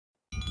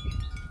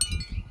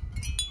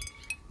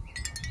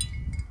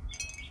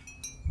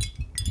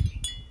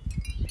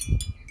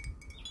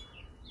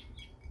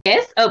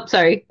Yes? Oh,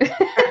 sorry.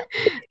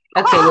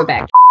 Okay, we're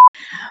back.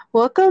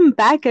 Welcome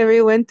back,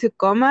 everyone, to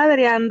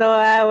Comadreando,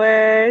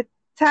 our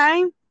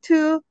time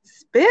to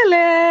spill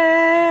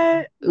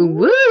it.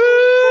 Woo!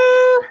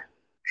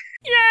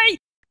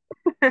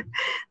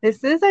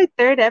 This is our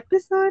third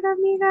episode,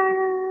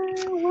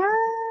 amiga. What?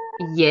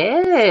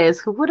 Yes,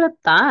 who would have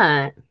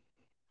thought?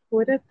 Who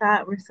would have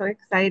thought? We're so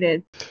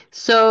excited.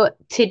 So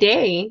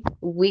today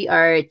we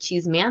are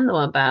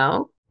chismeando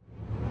about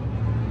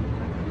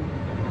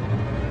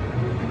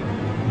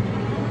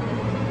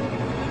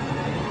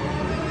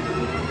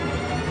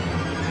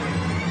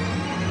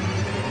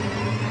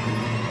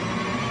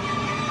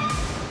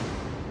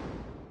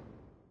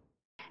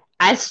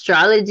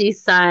astrology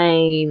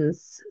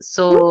signs.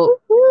 So,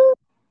 Woo-hoo-hoo.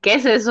 ¿qué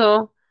es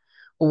eso?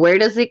 Where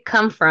does it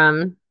come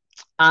from?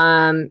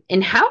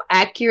 And how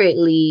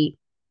accurately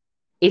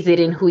is it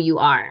in who you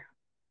are?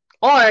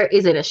 Or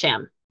is it a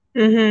sham?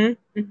 Is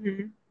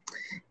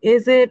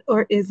it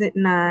or is it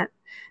not?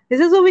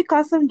 This is what we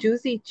call some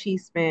juicy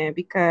cheese, man,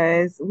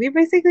 because we're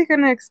basically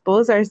going to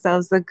expose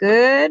ourselves. The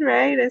good,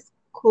 right? It's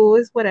cool,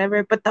 it's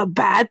whatever, but the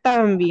bad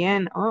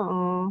también.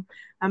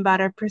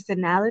 About our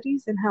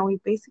personalities and how we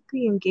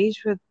basically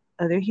engage with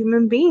other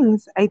human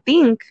beings. I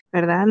think,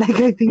 ¿verdad? Like,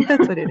 I think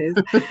that's what it is.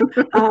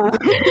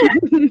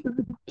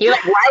 You're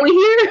like, why are we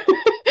here?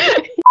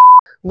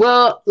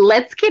 Well,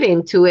 let's get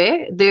into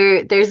it.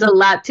 There's a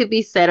lot to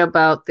be said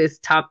about this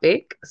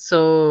topic.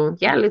 So,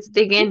 yeah, let's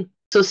dig in.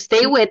 So,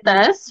 stay with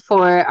us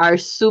for our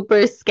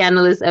super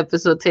scandalous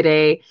episode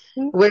today,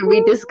 where we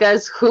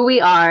discuss who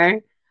we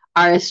are,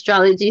 our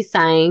astrology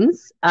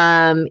signs,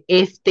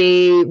 if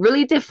they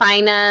really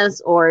define us,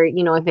 or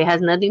if it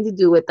has nothing to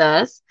do with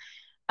us.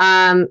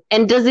 And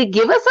does it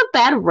give us a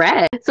bad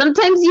rep?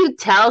 Sometimes you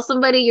tell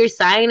somebody your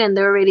sign and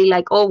they're already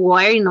like, oh, well,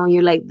 I know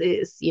you're like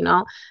this, They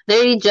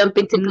already jump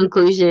into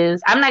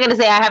conclusions. I'm not gonna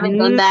say I haven't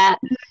done that.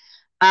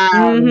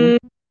 Mhm.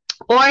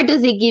 Or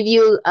does it give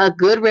you a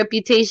good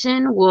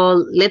reputation?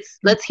 Well, let's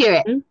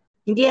hear it.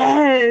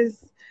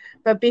 Yes.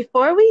 But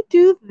before we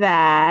do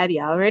that,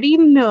 you already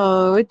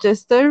know,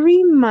 just a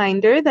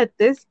reminder that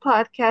this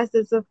podcast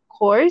is, of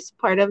course,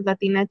 part of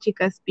Latina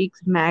Chica Speaks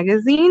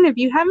magazine. If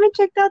you haven't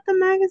checked out the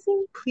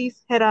magazine,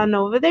 please head on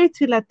over there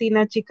to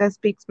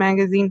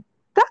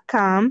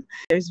latinachicaspeaksmagazine.com.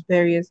 There's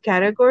various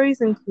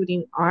categories,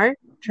 including art,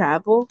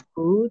 travel,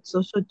 food,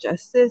 social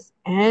justice,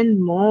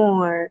 and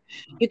more.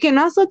 You can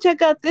also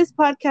check out this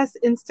podcast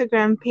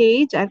Instagram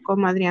page at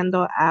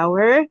Comadreando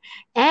Hour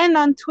and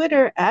on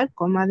Twitter at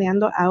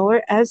Comadreando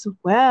Hour as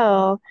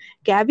well.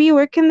 Gabby,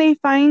 where can they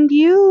find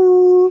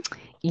you?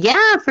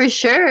 Yeah, for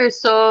sure.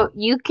 So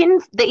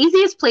the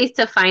easiest place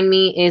to find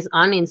me is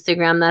on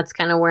Instagram. That's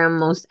kind of where I'm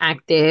most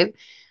active.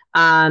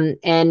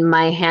 And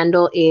my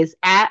handle is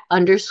at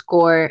 _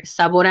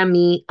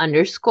 saborami_.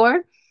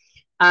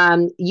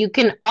 You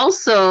can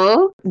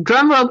also,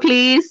 drum roll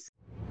please.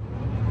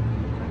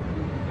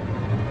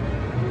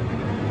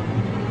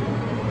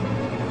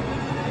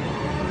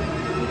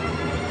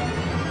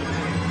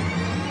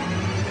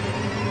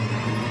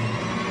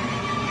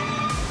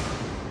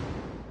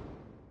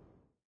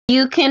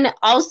 You can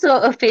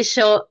also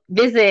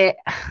visit.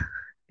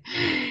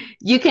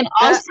 You can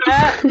also.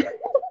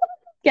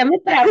 Ya me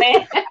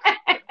trabé.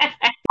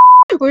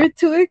 We're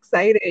too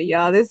excited,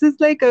 y'all. This is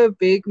like a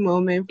big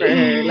moment for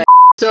her.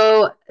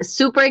 So,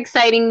 super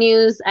exciting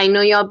news. I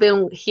know y'all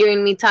been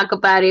hearing me talk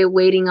about it,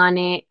 waiting on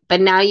it, but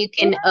now you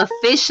can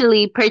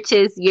officially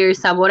purchase your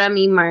Sabor a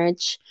Mi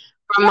merch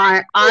from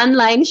our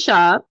online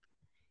shop.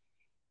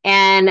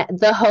 And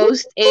the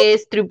host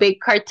is through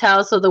Big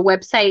Cartel. So the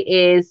website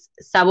is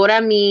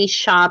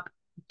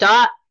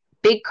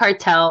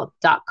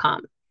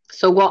saborami.bigcartel.com.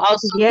 So we'll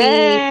also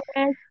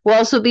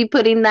be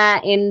putting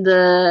that in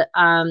the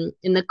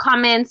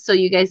comments, so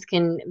you guys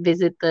can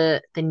visit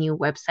the new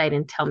website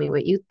and tell me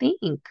what you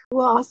think.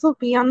 We'll also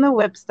be on the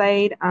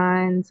website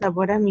on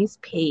Saborami's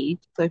page.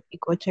 So if you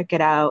go check it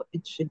out,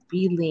 it should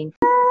be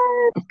linked.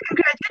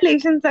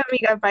 Congratulations,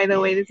 amiga, by the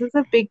way. This is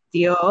a big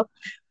deal.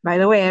 By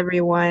the way,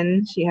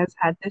 everyone, she has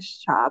had this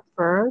shop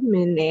for a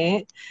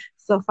minute.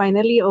 So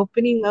finally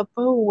opening up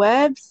a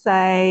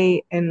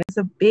website, and it's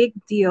a big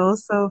deal.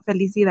 So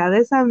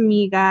felicidades,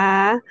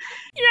 amiga.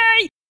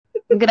 Yay!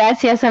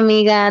 Gracias,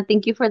 amiga.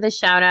 Thank you for the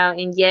shout out.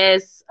 And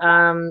yes,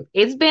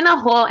 it's been a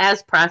whole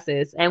ass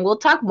process, and we'll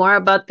talk more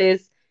about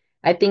this.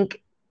 I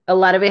think a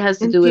lot of it has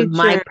to do with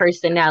my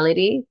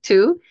personality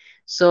too.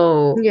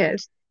 So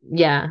yes,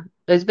 yeah,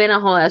 it's been a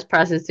whole ass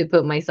process to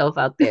put myself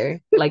out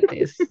there like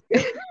this.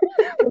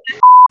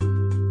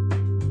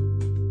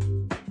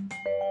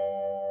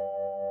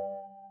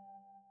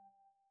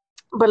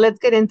 But let's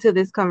get into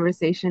this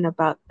conversation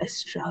about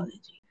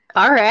astrology.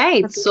 All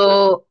right.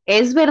 So,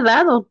 ¿es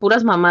verdad o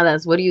puras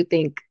mamadas? What do you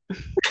think?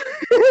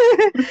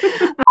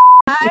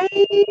 I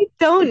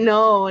don't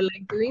know.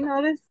 Like doing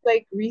all this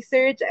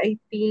research, I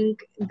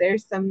think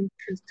there's some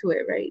truth to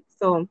it, right?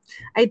 So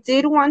I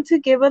did want to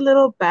give a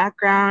little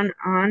background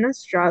on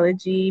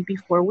astrology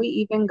before we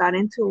even got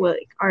into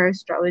our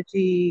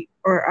astrology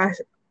or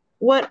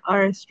what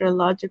our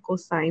astrological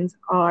signs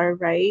are,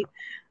 right?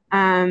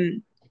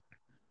 Um,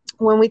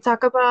 when we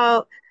talk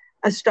about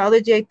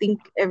astrology, I think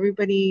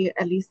everybody,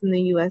 at least in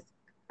the US,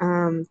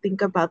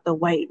 think about the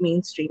white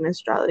mainstream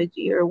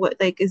astrology, or what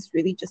like is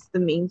really just the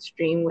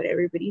mainstream. What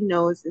everybody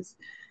knows is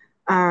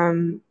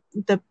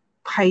the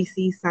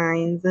Pisces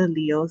signs, the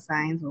Leo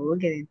signs, what we'll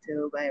get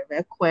into, by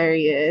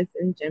Aquarius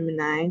and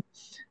Gemini.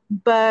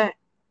 But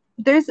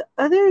there's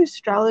other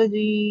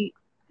astrology,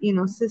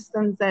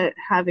 systems that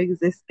have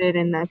existed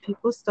and that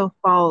people still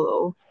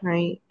follow,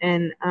 right?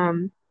 And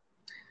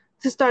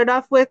to start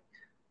off with,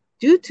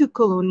 due to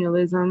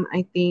colonialism,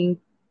 I think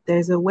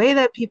there's a way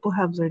that people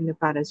have learned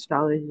about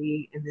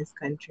astrology in this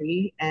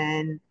country.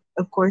 And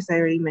of course, I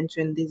already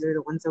mentioned these are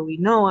the ones that we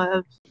know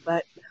of,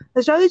 but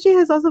astrology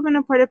has also been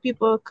a part of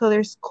people of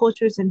color's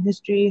cultures and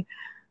history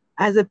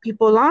as a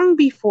people long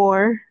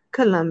before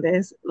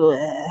Columbus,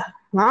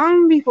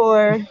 long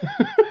before,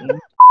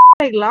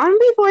 like long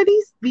before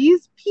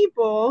these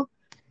people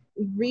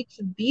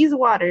reached these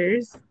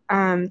waters.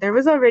 There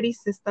was already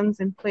systems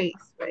in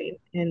place, right?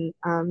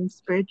 And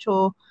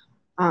spiritual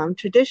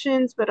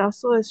traditions, but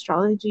also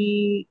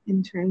astrology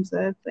in terms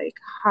of like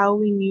how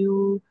we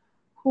knew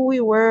who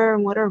we were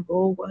and what our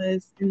role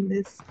was in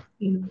this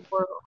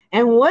world.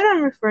 And what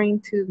I'm referring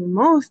to the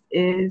most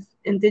is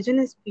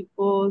indigenous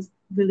peoples'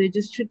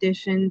 religious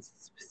traditions,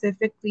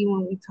 specifically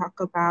when we talk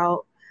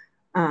about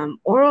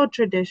oral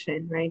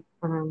tradition, right?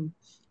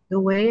 The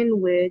way in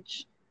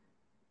which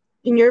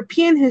in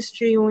European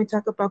history, when we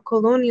talk about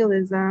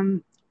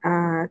colonialism,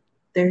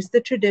 there's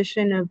the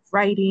tradition of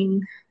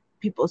writing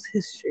people's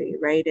history,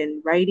 right?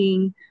 And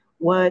writing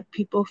what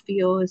people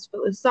feel is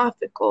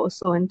philosophical.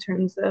 So, in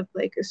terms of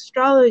like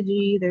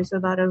astrology, there's a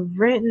lot of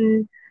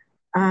written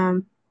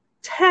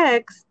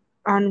text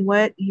on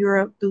what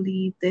Europe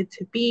believed it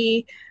to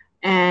be.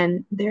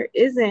 And there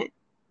isn't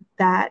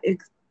that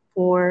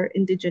for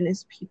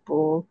indigenous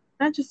people,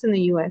 not just in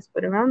the US,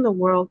 but around the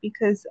world,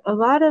 because a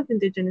lot of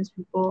indigenous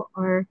people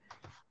are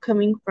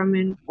coming from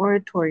an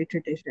oratory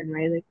tradition,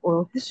 right? Like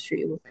oral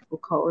history, what people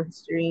call oral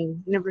history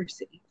in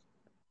university.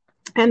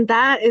 And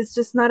that is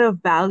just not a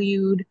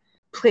valued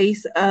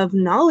place of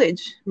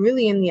knowledge,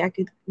 really, in the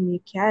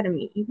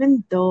academy,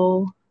 even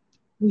though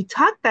we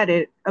talked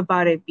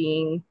about it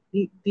being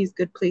these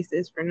good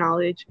places for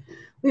knowledge.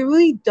 We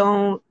really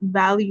don't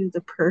value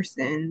the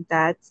person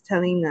that's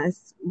telling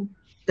us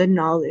the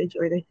knowledge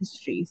or the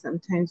history.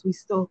 Sometimes we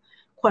still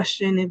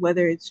question it,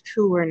 whether it's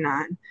true or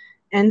not.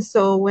 And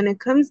so when it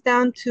comes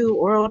down to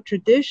oral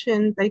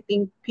traditions, I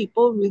think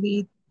people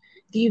really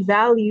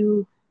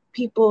devalue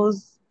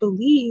people's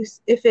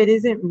beliefs if it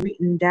isn't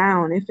written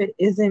down, if it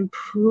isn't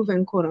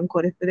proven, quote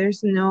unquote, if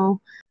there's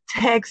no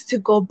text to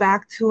go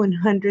back to in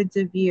hundreds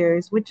of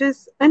years, which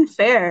is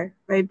unfair,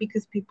 right?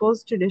 Because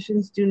people's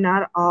traditions do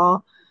not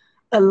all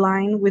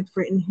align with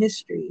written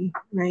history,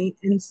 right?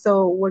 And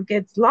so what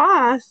gets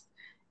lost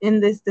in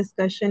this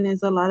discussion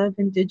is a lot of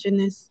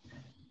indigenous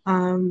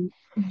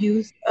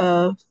use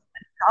of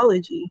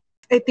astrology.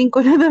 I think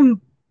one of the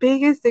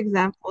biggest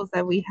examples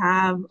that we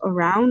have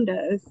around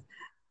us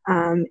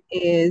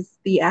is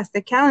the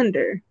Aztec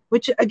calendar,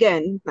 which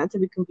again, not to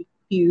be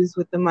confused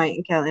with the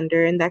Mayan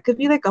calendar, and that could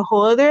be like a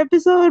whole other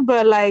episode,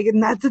 but like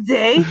not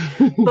today.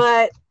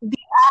 But the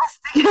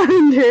Aztec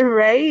calendar,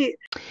 right?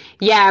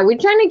 Yeah, we're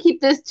trying to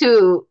keep this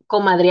to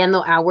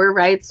Comadriano hour,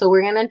 right? So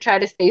we're gonna try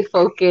to stay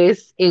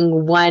focused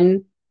in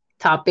one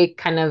topic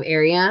kind of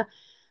area.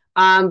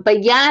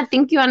 But yeah,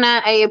 thank you,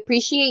 Anna. I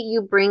appreciate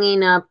you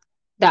bringing up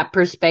that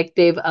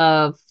perspective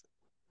of,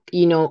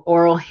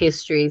 oral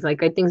histories.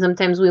 Like, I think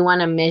sometimes we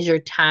want to measure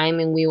time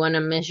and we want to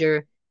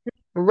measure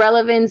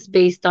relevance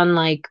based on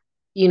like,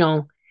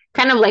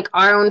 kind of like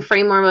our own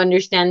frame of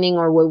understanding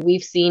or what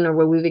we've seen or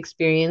what we've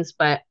experienced.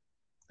 But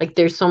like,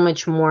 there's so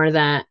much more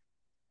that,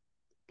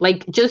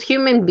 like, just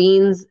human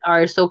beings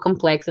are so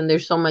complex and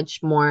there's so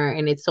much more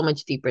and it's so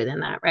much deeper than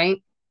that,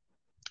 right?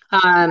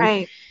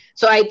 Right.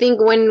 So I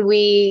think when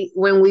we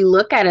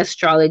look at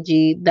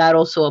astrology, that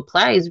also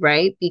applies,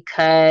 right?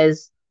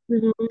 Because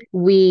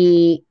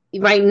we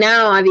right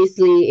now,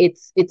 obviously,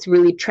 it's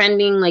really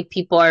trending. Like,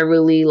 people are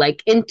really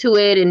like into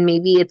it, and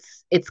maybe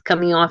it's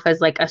coming off as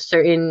like a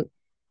certain,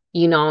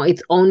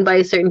 it's owned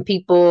by certain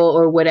people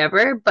or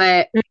whatever.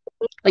 But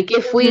like,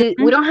 if we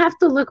don't have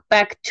to look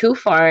back too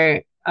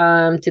far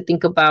to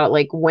think about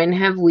like when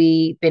have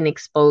we been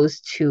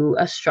exposed to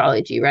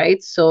astrology,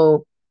 right?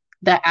 So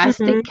the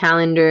Aztec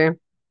calendar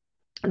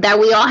that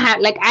we all have,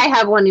 like I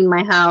have one in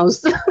my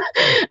house.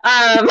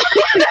 I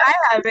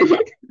have it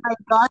in my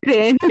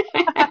garden.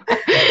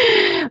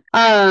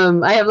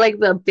 I have like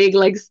the big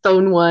like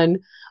stone one.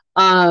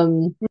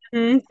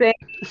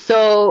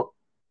 So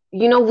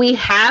we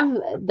have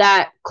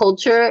that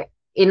culture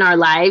in our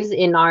lives,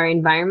 in our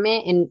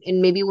environment,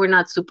 and maybe we're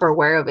not super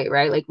aware of it,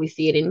 right? Like, we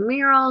see it in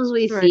murals,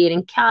 we see it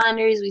in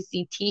calendars, we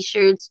see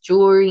t-shirts,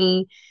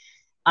 jewelry,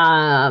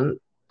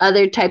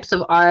 other types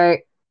of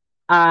art.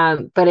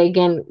 But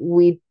again,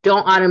 we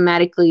don't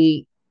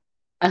automatically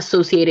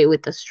associate it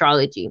with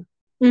astrology.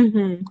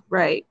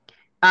 Right.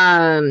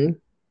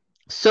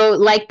 So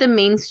like the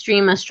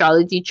mainstream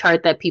astrology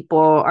chart that people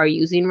are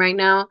using right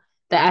now,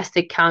 The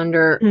Aztec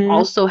calendar Mhm.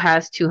 also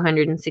has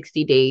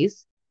 260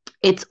 days.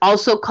 It's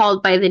also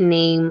called by the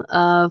name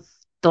of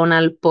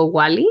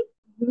Tonalpowali.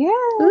 Yeah.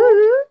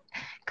 Ooh,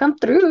 come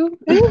through.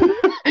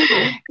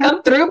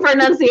 Come through,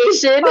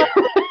 pronunciation.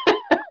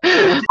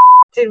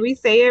 Did we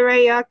say it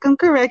right? Y'all come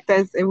correct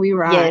us if we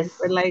wrong. Yes,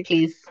 But like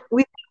please.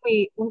 we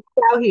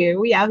out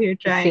here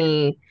trying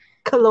Sí,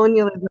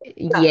 colonialism.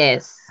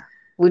 yes.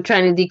 We're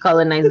trying to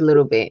decolonize a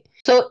little bit.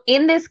 So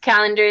in this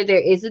calendar, there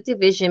is a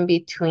division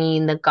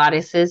between the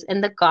goddesses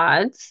and the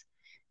gods.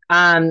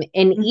 And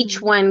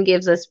each one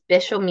gives a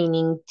special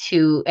meaning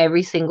to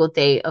every single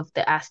day of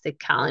the Aztec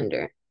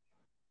calendar.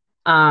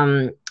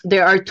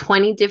 There are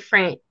 20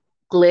 different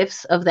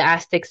glyphs of the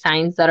Aztec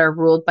signs that are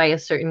ruled by a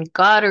certain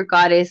god or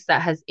goddess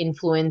that has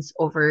influence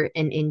over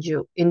an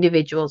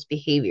individual's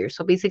behavior.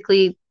 So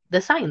basically,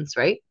 the signs,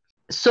 right?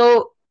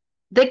 So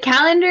the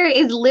calendar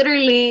is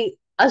literally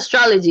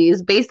astrology,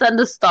 it's based on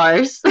the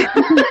stars.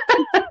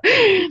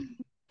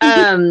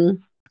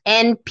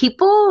 And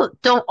people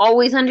don't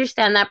always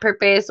understand that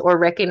purpose or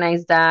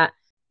recognize that.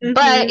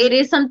 But it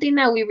is something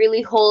that we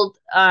really hold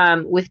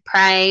with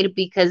pride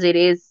because it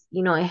is,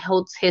 it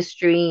holds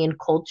history and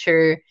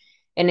culture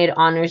and it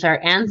honors our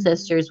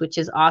ancestors, which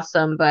is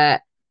awesome.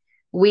 But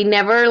we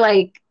never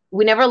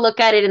look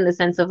at it in the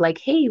sense of like,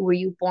 hey, were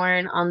you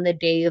born on the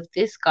day of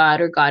this god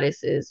or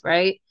goddesses,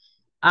 right?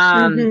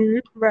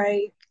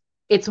 Right.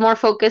 It's more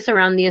focused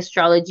around the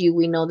astrology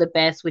we know the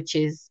best, which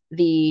is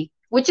the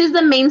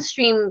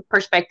mainstream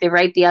perspective,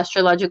 right? The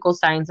astrological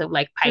signs of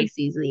like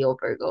Pisces, Leo,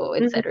 Virgo,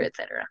 etc.,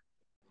 etc.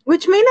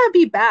 Which may not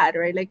be bad,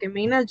 right? Like it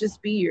may not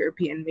just be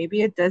European.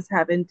 Maybe it does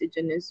have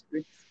indigenous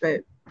roots,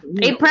 but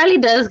It probably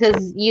does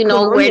because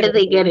where did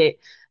they get it?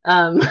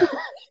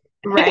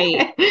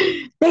 Right.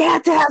 They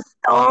had to have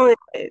stolen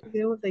it.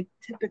 It was like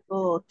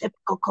typical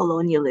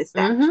colonialist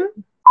action.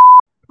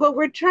 What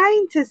we're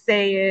trying to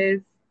say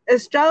is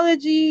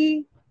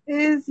astrology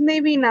is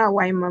maybe not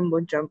white mumbo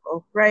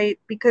jumbo, right?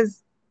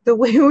 Because the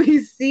way we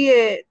see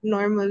it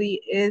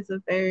normally is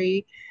a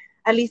very,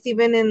 at least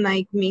even in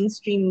like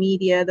mainstream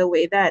media, the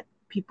way that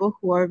people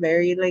who are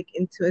very like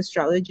into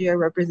astrology are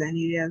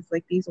represented as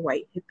like these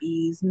white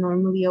hippies,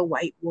 normally a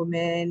white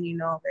woman,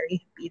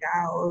 very hippied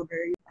out.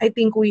 I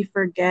think we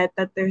forget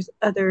that there's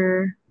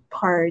other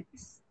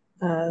parts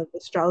of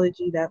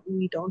astrology that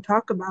we don't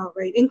talk about,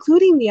 right?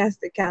 Including the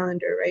Aztec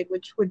calendar, right?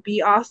 Which would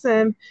be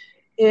awesome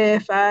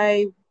if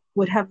I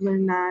would have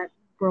learned that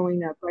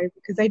growing up, right?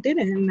 Because I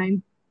didn't,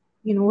 and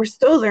we're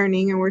still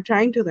learning and we're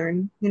trying to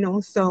learn,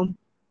 so,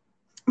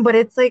 but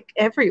it's like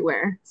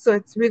everywhere. So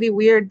it's really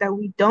weird that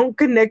we don't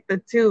connect the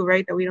two,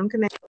 right? That we don't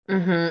connect.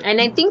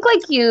 And I think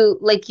like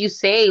you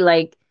say,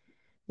 like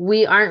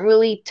we aren't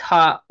really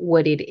taught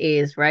what it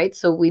is, right?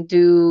 So we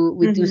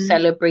do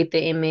celebrate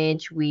the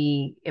image,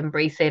 we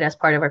embrace it as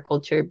part of our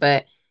culture,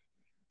 but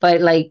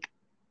like,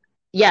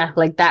 yeah,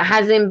 like that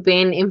hasn't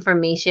been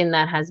information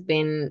that has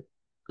been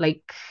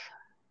like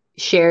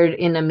shared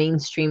in a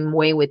mainstream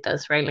way with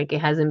us, right? Like it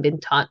hasn't been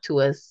taught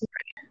to us.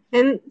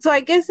 And so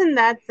I guess in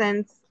that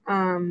sense,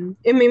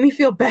 it made me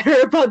feel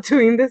better about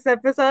doing this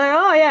episode. Like,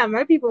 oh yeah,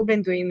 my people have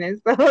been doing this,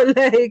 so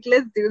like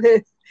let's do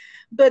this.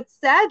 But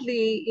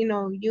sadly,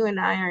 you and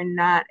I are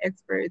not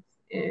experts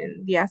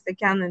in the Aztec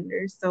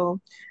calendar, so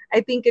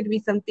I think it'd be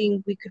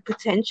something we could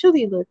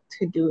potentially look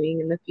to doing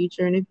in the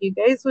future. And if you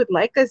guys would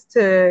like us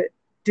to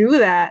do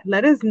that,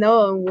 let us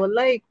know, and we'll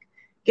like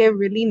get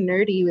really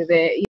nerdy with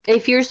it.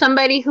 If you're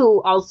somebody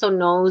who also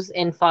knows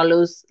and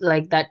follows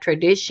like that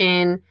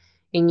tradition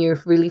and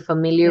you're really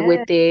familiar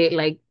with it,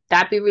 like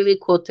that'd be really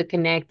cool to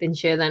connect and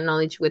share that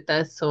knowledge with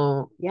us.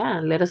 So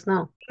yeah, let us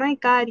know. Oh my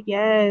God,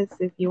 yes.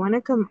 If you want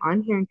to come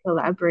on here and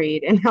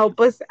collaborate and help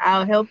us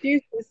out, help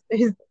your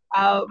sisters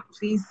out,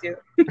 please do.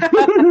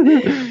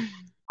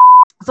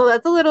 So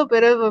that's a little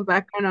bit of a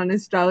background on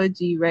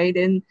astrology, right?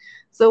 And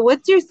so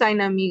what's your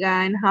sign, amiga?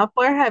 And how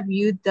far have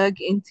you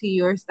dug into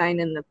your sign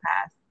in the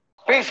past?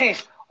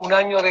 Piscis, un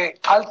año de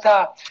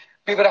alta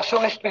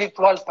vibración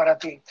espiritual para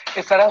ti.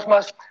 Estarás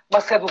más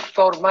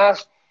seductor,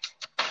 más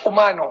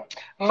humano,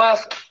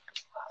 más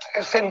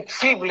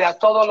sensible a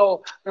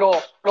todo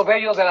lo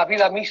bello de la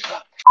vida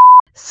misma.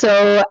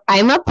 So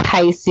I'm a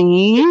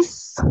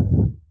Pisces.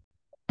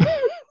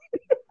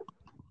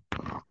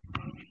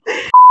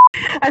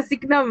 Así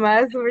que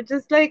nomás, we're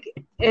just like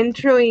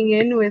introing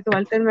in with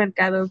Walter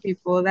Mercado,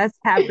 people. That's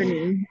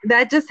happening.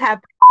 That just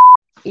happened.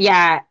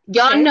 Yeah,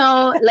 y'all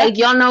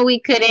know we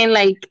couldn't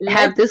like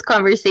have this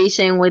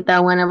conversation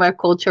without one of our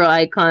cultural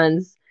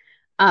icons.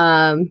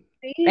 And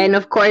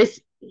of course,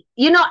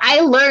 I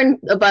learned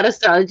about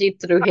astrology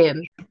through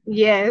him.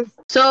 Yes.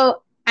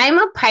 So I'm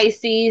a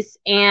Pisces,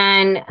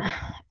 and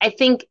I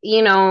think,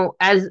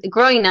 as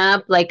growing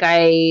up, like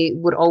I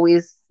would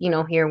always,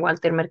 hear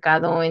Walter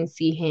Mercado and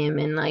see him,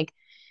 and like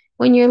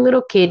when you're a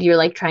little kid, you're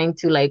like trying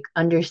to like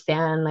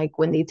understand like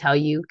when they tell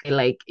you okay,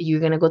 like you're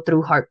gonna go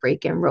through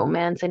heartbreak and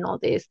romance and all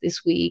this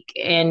week,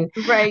 and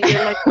right,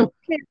 you're like,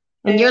 okay.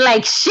 And you're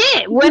like,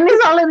 shit, when is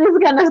all of this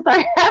gonna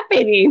start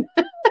happening?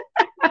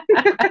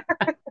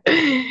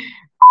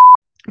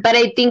 But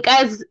I think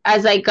as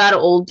I got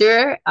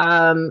older,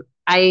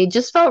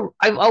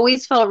 I've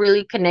always felt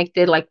really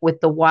connected like with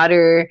the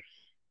water.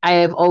 I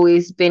have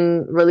always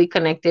been really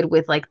connected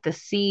with like the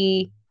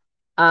sea.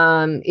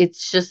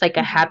 It's just like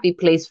a happy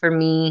place for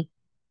me.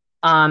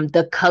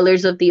 The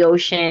colors of the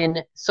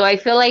ocean. So I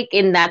feel like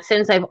in that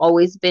sense, I've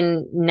always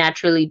been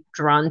naturally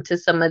drawn to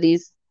some of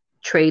these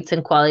traits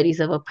and qualities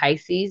of a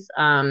Pisces.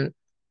 And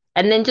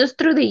then just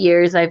through the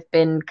years, I've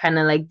been kind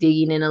of like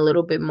digging in a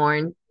little bit more,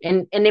 and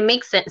it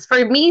makes sense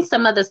for me.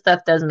 Some of the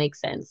stuff does make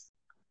sense.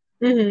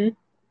 Mm-hmm.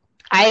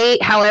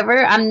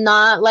 However, I'm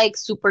not like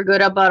super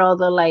good about all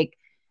the like,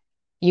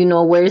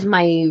 where's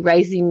my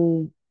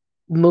rising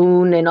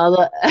moon and all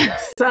the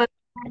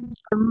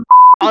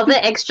all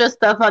the extra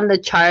stuff on the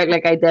chart.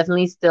 Like, I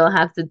definitely still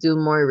have to do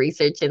more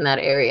research in that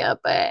area,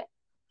 but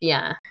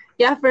yeah.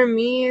 Yeah, for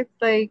me, it's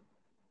like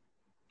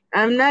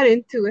I'm not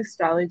into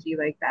astrology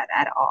like that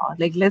at all.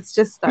 Like, let's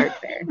just start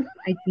there.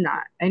 I do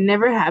not. I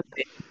never have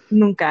been.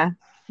 Nunca.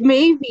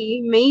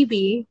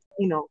 Maybe,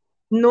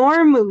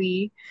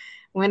 normally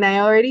when I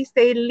already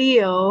say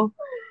Leo,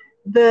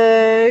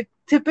 the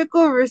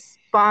typical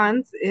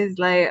response is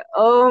like,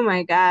 oh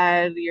my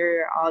God,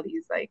 you're all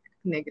these like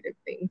negative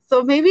things.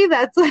 So maybe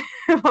that's why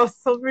I'm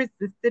also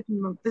resistant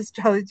of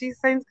astrology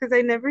signs, because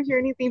I never hear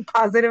anything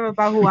positive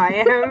about who I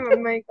am.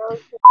 I'm like, oh.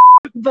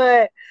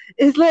 But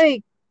it's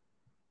like,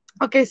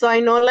 okay, so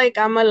I know like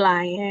I'm a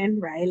lion,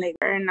 right? Like,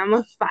 and I'm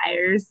a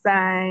fire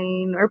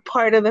sign or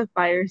part of the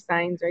fire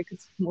signs, right?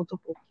 Because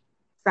multiple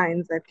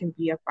signs that can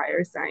be a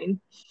fire sign.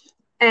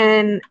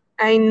 And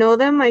I know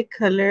that my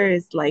color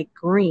is like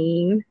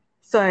green.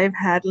 So I've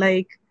had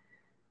like,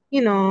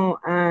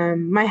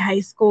 my high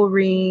school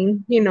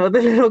ring, the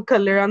little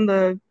color on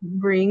the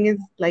ring is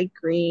like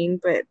green,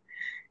 but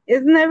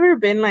it's never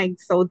been like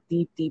so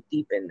deep in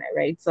there,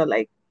 right? So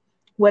like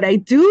what I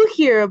do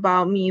hear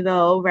about me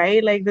though,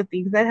 right? Like the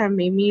things that have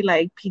made me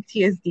like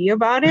PTSD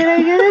about it,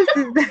 I guess,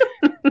 is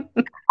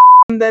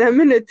that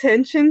I'm an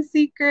attention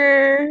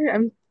seeker.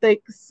 I'm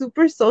like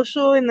super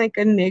social in like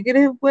a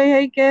negative way,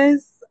 I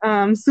guess.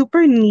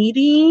 Super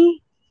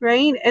needy,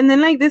 right? And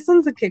then like this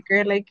one's a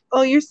kicker, like,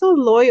 oh, you're so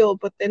loyal,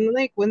 but then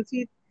like once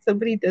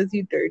somebody does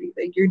you dirty,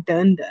 like you're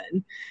done.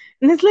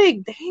 And it's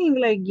like, dang,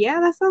 like,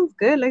 yeah, that sounds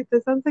good. Like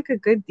that sounds like a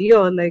good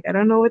deal. Like I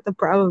don't know what the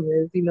problem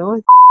is.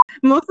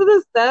 Most of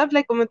the stuff,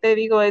 like como te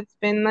digo, it's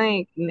been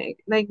like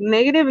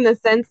negative in the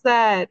sense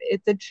that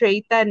it's a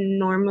trait that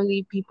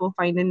normally people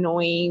find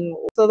annoying.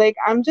 So like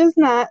I'm just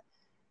not.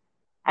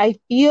 I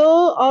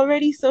feel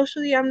already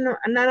socially I'm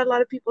not a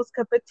lot of people's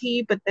cup of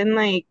tea, but then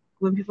like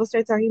when people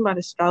start talking about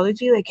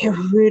astrology, like it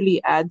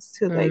really adds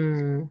to like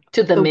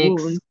to the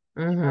mix. wound.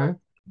 Mm-hmm.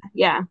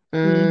 Yeah.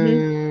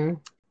 Mm-hmm.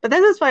 But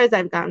that's as far as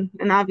I've gone,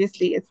 and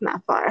obviously it's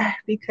not far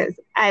because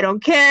I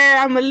don't care.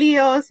 I'm a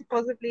Leo.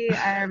 Supposedly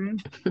I'm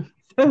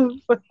so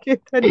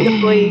fucking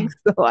annoying,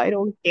 so I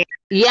don't care.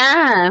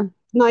 Yeah.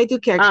 No, I do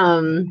care.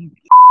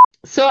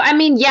 So I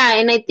mean, yeah,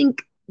 and I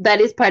think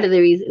that is part of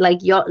the reason. Like,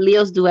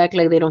 Leos do act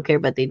like they don't care,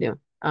 but they do.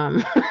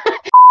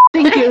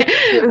 Thank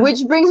you.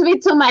 Which brings me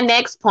to my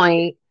next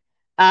point.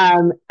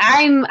 I'm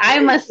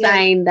a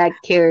sign that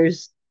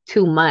cares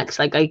too much.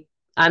 Like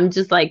I'm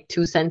just like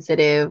too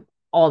sensitive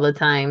all the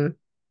time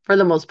for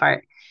the most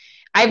part.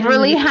 I've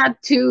really had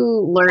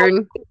to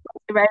learn.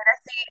 Right,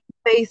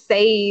 they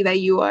say that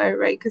you are,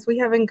 right? Because we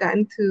haven't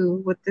gotten to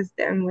what this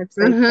damn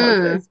website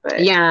tells us, but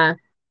yeah.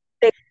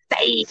 They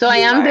say so I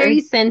am very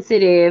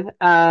sensitive.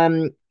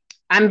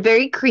 I'm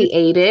very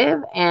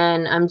creative,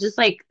 and I'm just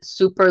like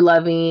super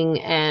loving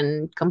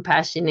and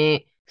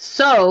compassionate.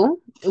 So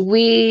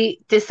we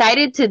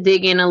decided to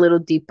dig in a little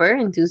deeper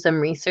and do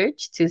some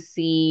research to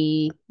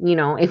see,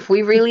 if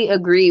we really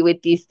agree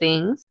with these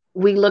things.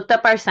 We looked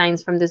up our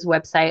signs from this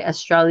website,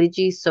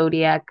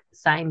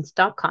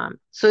 astrologysodiacsigns.com.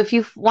 So if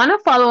you want to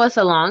follow us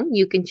along,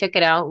 you can check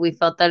it out. We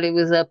felt that it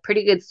was a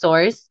pretty good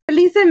source. At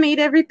least it made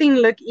everything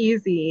look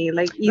easy,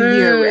 like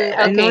easier read.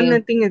 Okay. I know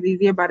nothing is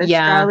easy about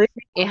astrology.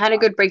 It had a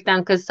good breakdown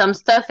because some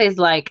stuff is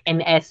like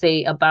an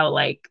essay about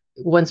like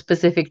one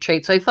specific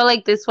trait. So I felt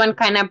like this one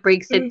kind of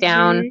breaks it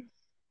down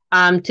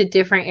to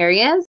different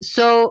areas.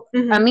 So,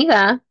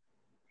 amiga,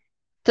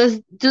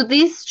 do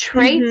these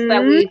traits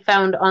that we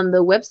found on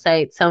the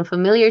website sound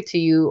familiar to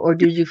you, or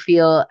do you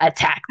feel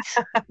attacked?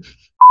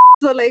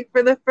 So like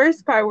for the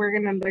first part we're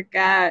gonna look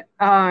at,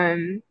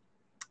 I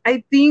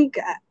think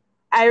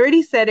I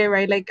already said it,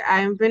 right? Like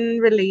I've been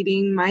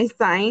relating my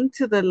sign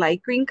to the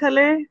light green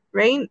color,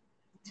 right?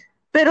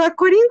 But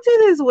according to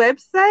this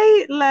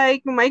website,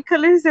 like my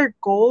colors are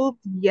gold,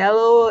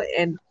 yellow,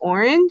 and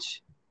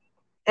orange.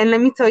 And let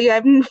me tell you,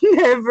 I've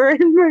never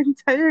in my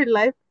entire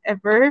life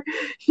ever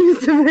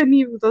used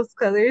any of those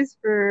colors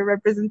for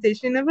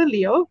representation of a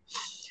Leo.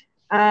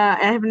 I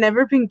have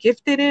never been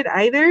gifted it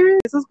either.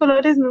 Esos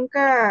colores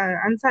nunca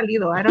han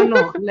salido. I don't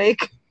know.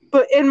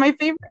 But in my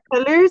favorite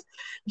colors,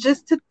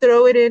 just to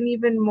throw it in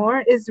even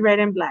more, is red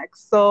and black.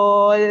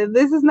 So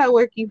this is not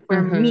working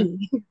for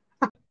me.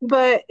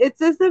 But it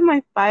says that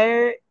my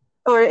fire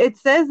or it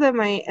says that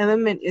my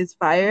element is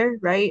fire,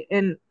 right?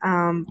 And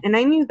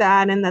I knew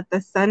that, and that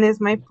the sun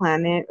is my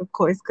planet, of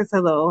course, because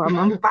hello, I'm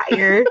on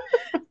fire.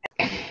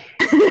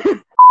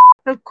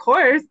 Of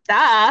course,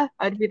 duh,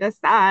 I'd be the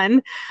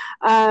sun.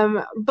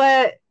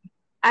 But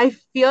I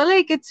feel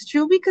like it's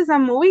true because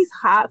I'm always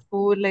hot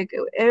food, like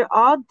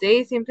all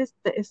day, siempre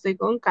estoy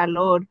con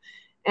calor.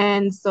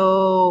 And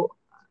so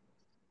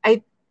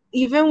I,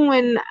 even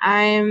when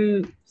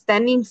I'm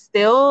standing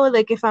still,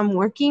 like if I'm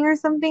working or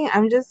something,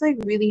 I'm just like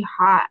really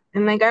hot.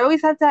 And like I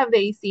always have to have the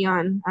AC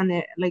on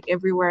it, like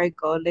everywhere I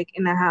go, like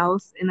in a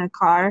house, in a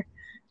car,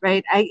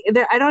 right? I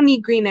don't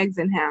need green eggs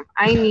and ham.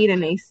 I need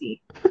an AC.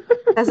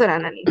 That's what I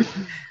need.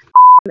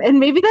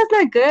 And maybe that's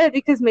not good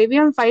because maybe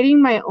I'm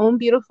fighting my own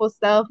beautiful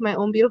self, my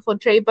own beautiful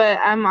trait, but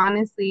I'm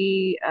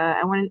honestly,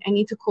 I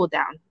need to cool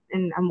down,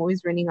 and I'm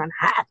always running on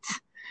hot.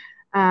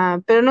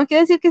 Pero no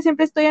quiere decir que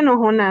siempre estoy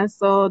enojona,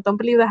 so don't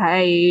believe the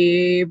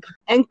hype.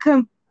 And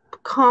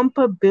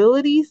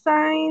compatibility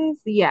signs,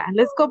 yeah,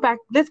 let's come back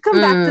to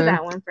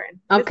that one, friend.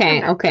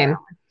 Okay.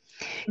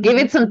 Give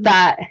it some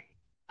thought.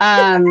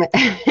 Yeah.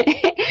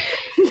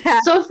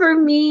 So for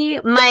me,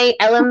 my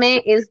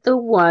element is the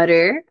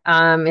water.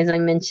 As I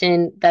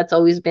mentioned, that's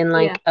always been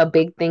like a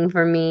big thing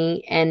for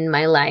me in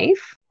my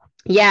life.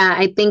 Yeah,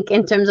 I think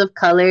in terms of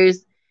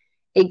colors,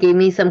 it gave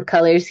me some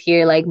colors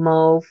here like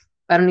mauve.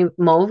 I don't even,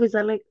 mauve, is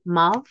that like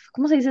mauve?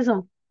 ¿Cómo se dice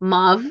eso?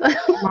 Mauve.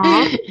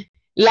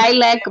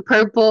 Lilac,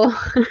 purple.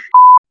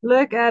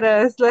 Look at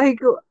us. Like,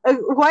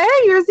 why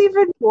are yours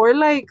even more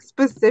like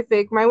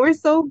specific? Mine were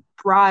so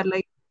broad,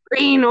 like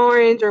green,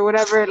 orange, or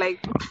whatever, like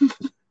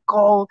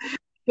gold.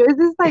 Yours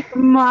is like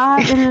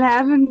mauve and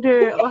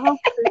lavender. Oh, how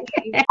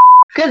pretty.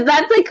 Because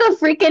that's like a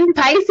freaking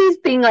Pisces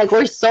thing. Like,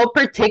 we're so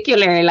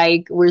particular.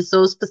 Like, we're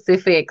so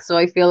specific. So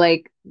I feel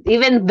like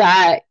even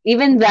that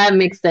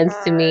makes sense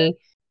to me.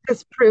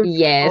 It's proof.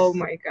 Yes. Oh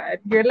my God.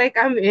 You're like,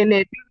 I'm in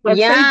it.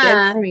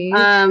 Yeah. Me.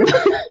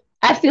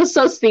 I feel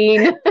so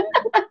seen.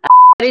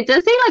 But it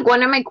does say like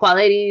one of my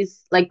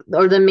qualities, like,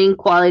 or the main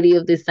quality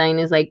of this sign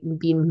is like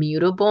being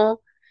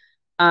mutable.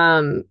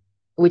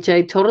 Which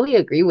I totally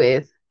agree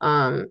with.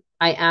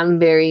 I am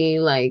very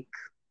like,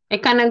 I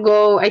tend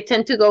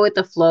to go with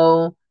the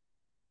flow.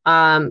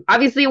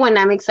 Obviously when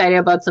I'm excited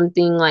about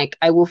something, like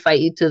I will fight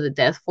you to the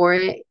death for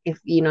it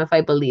if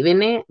I believe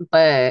in it.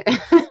 But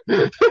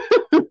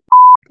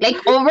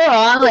like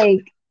overall,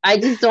 like I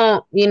just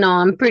don't,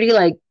 I'm pretty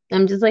like,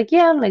 I'm just like,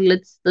 yeah, like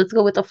let's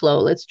go with the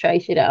flow. Let's try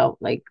shit out.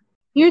 Like,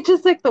 you're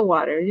just like the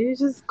water. You're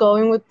just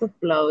going with the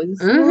flow.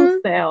 It's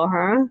smooth sail,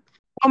 huh?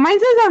 Well, mine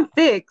says I'm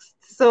fixed.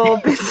 So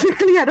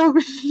basically, I don't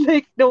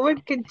like, no one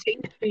can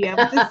change me.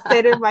 I'm just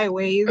set in my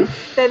ways.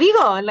 Te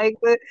digo, like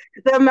the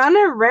amount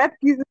of rep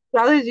these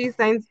astrology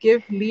signs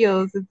give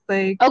Leos, it's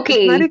like,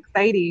 okay, it's not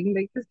exciting.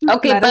 Like, this is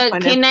okay,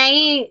 but can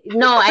I?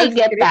 No, I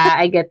get that.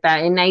 I get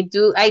that, and I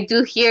do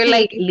hear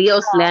like Leo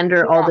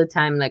slander all the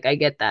time. Like, I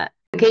get that.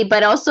 Okay,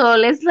 but also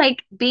let's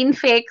like being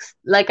fixed.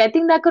 Like, I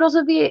think that could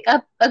also be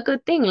a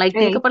good thing. Like,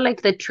 think about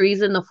like the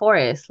trees in the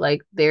forest.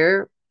 Like,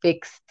 they're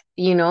fixed.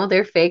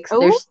 They're fixed.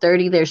 They're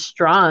sturdy. They're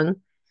strong.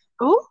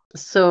 Oh,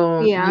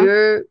 so yeah.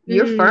 You're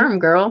firm,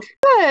 girl.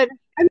 Good.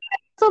 I mean,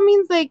 it also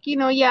means like,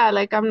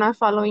 like I'm not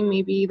following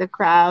maybe the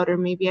crowd, or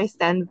maybe I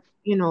stand,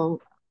 to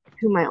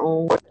my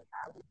own.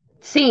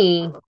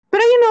 See.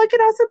 But it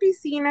could also be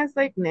seen as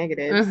like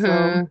negative.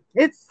 So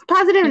it's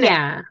positive.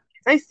 Yeah.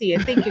 I see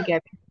it. Thank you,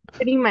 Gabby.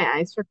 Putting my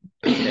eyes for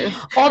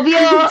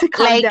obvio.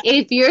 Like down.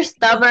 If you're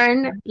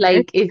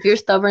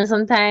stubborn,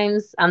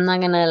 sometimes I'm not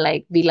gonna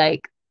like be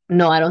like,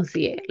 no, I don't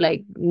see it.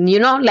 Like,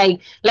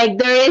 like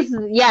there is,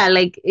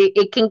 like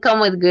it can come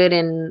with good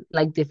and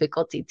like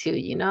difficulty too,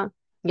 Yeah.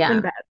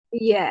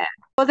 Yeah.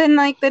 Well, then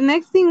like the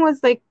next thing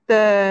was like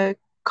the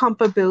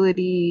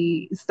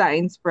compatibility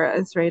signs for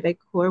us, right? Like,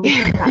 who are we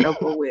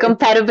compatible with?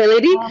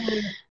 Compatibility?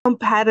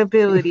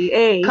 Compatibility.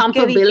 Hey.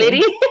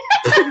 Compatibility?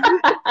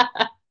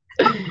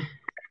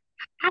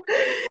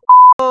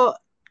 So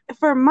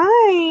for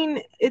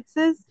mine, it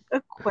says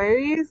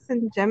Aquarius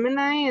and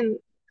Gemini, and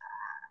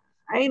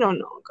I don't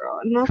know,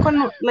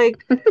 girl.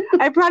 Like,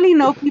 I probably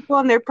know people,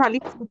 and they're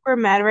probably super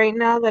mad right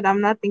now that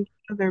I'm not thinking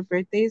of their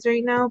birthdays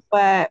right now.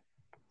 But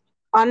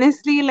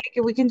honestly, like,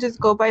 if we can just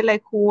go by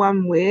like who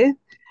I'm with,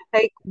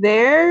 like,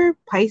 they're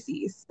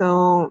Pisces,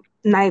 so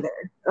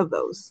neither of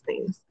those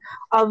things.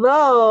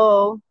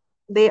 Although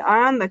they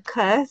are on the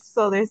cusp,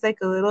 so there's like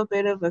a little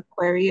bit of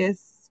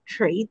Aquarius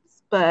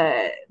traits,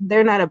 but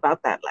they're not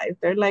about that life.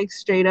 They're like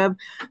straight up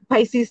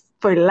Pisces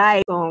for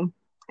life. So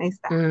I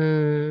stop.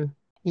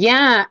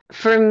 Yeah,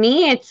 for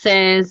me it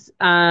says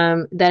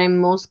that I'm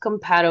most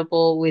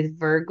compatible with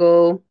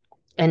Virgo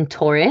and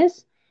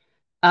Taurus.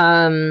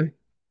 I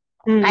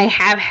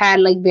have had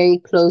like very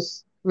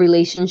close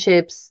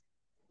relationships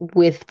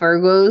with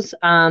Virgos.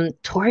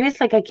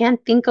 Taurus, like I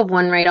can't think of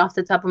one right off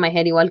the top of my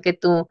head, igual que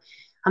tú.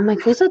 I'm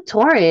like, who's a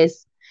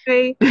Taurus?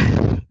 Okay.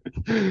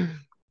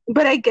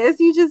 But I guess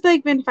you just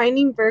like been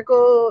finding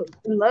Virgo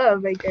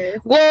love, I guess.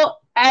 Well,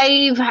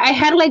 I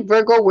had like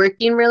Virgo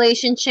working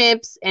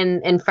relationships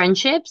and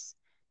friendships.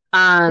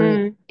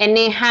 And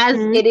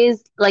it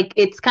is like,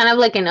 it's kind of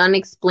like an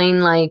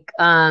unexplained, like,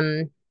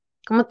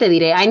 ¿cómo te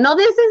diré? I know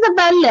this is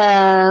about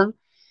love.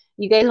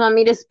 You guys want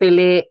me to spill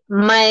it?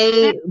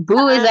 My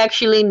boo is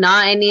actually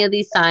not any of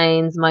these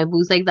signs. My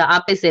boo's like the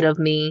opposite of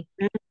me.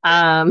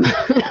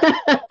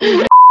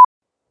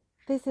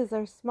 This is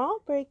our small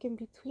break in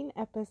between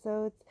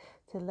episodes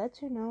to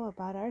let you know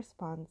about our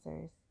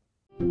sponsors.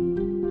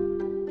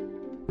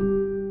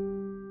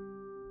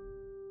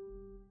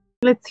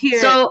 Let's hear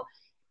it. So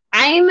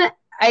I'm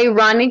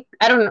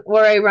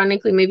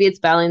ironically, maybe it's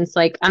balanced.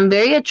 Like, I'm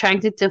very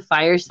attracted to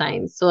fire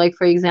signs. So, like,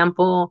 for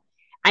example,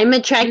 I'm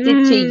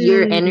attracted to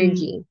your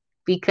energy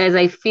because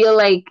I feel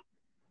like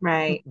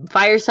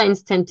fire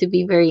signs tend to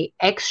be very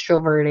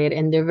extroverted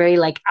and they're very,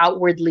 like,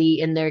 outwardly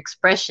in their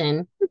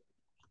expression.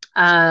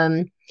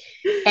 And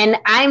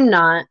I'm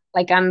not.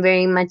 Like, I'm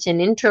very much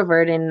an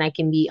introvert, and I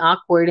can be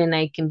awkward and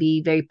I can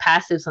be very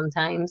passive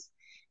sometimes.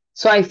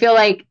 So I feel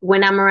like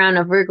when I'm around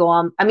a Virgo,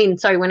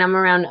 when I'm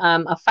around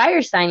a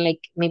fire sign, like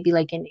maybe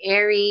like an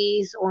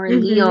Aries or a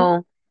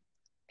Leo,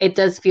 it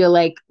does feel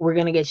like we're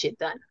gonna get shit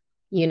done.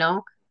 You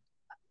know,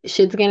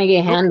 shit's gonna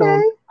get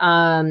handled.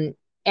 Okay.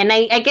 And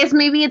I guess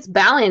maybe it's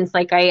balanced.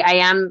 Like, I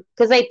am,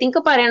 because I think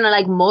about it, and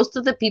like most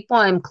of the people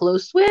I'm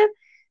close with,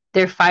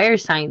 they're fire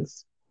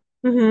signs.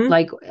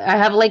 Like, I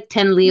have like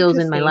 10 Leos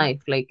in my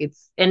life. Like,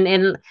 it's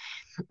and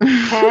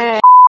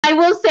I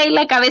will say,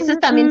 like, a veces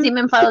también sí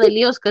me enfado de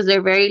Leos because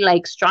they're very,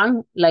 like,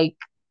 strong, like,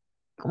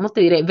 ¿cómo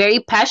te diré? Very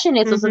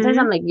passionate. So sometimes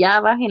I'm like,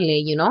 ya,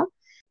 bájenle, you know?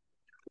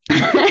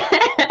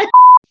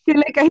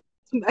 Like,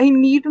 I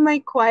need my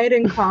quiet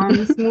and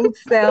calm, smooth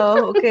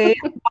sail, okay?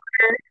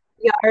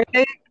 Y'all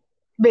like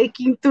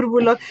making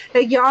turbulo.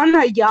 Like, y'all on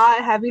a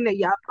yacht, having a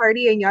yacht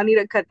party, and y'all need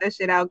to cut that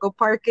shit out. Go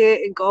park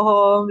it and go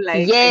home.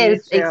 Like,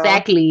 yes,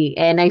 exactly.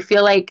 And I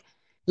feel like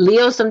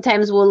Leo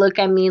sometimes will look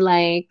at me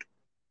like,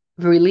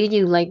 really,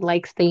 you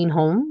like staying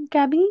home,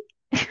 Gabby?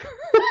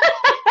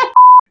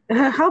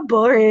 How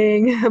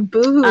boring.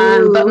 Boo.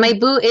 But my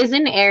boo is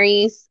in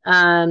Aries,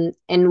 and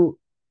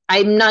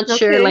I'm not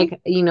sure, like,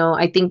 you know,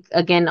 I think,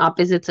 again,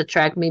 opposites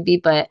attract maybe,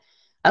 but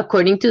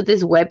according to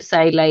this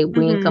website, like,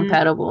 we ain't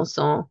compatible,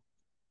 so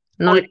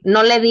no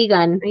le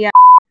digan. Yeah.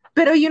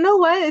 But you know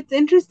what? It's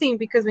interesting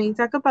because when you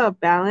talk about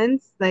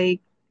balance,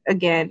 like,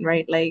 again,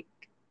 right, like,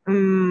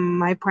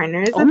 my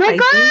partner is a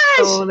Pisces,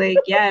 so, like,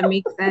 yeah, it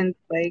makes sense.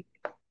 Like,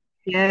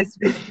 yes.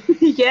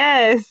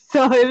 Yes.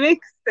 So it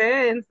makes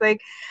sense.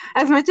 Like,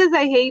 as much as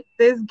I hate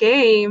this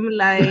game,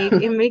 like,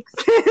 it makes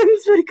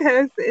sense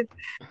because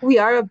we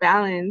are a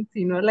balance,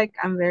 you know, like,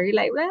 I'm very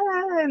like,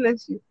 and then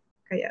she's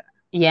callada.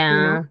 Yeah.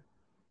 You know?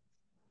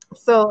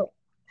 So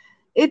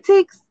it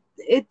takes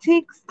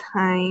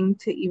time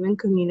to even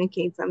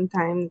communicate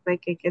sometimes.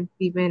 Like, it gets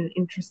even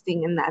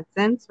interesting in that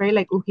sense, right?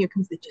 Like, oh, here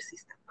comes the juicy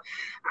stuff.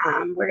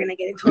 We're gonna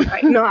get into a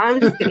fight. No, I'm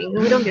just kidding.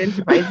 We don't get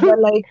into fights, but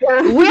like,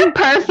 we're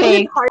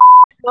perfect.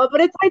 No,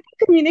 but it's hard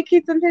to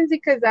communicate sometimes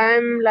because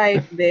I'm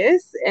like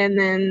this, and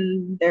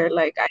then they're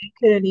like, I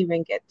couldn't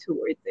even get 2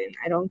 words in.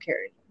 I don't care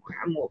anymore.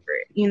 I'm over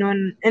it, you know.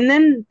 And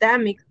then that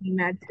makes me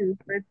mad too.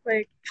 So it's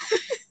like,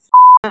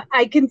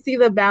 I can see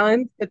the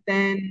balance, but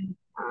then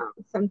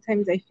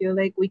sometimes I feel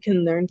like we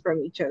can learn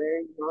from each other.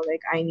 You know,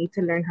 like, I need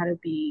to learn how to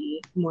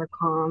be more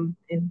calm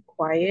and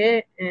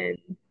quiet, and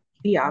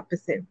the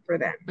opposite for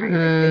them. Right?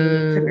 Like, they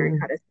need to learn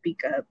how to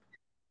speak up,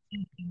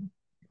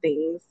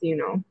 things. You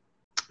know.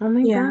 Oh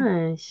my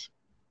gosh.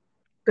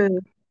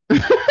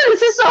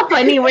 This is so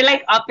funny. We're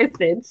like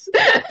opposites.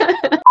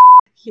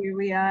 Here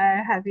we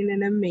are having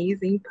an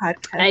amazing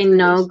podcast. I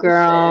know,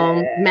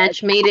 girl.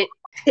 Match made it.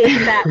 Take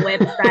that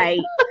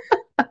website.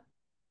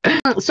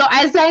 So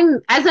as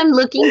I'm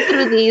looking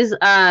through these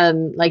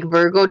like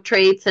Virgo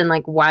traits and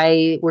like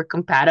why we're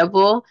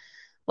compatible,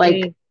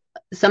 like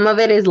some of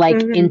it is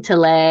like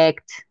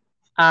intellect,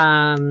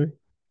 and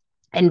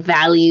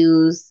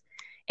values.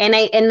 And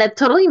that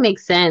totally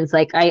makes sense.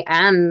 Like, I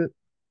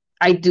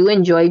do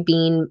enjoy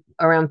being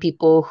around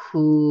people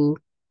who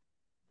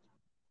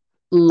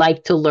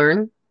like to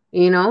learn,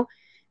 you know,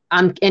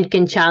 and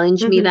can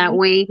challenge me that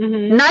way.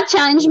 Not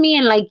challenge me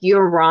and like,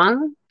 you're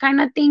wrong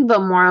kind of thing,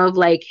 but more of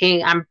like,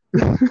 hey, I'm,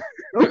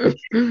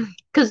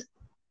 because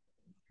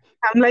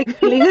I'm like,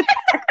 no,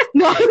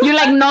 you're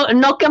like,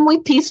 no, que muy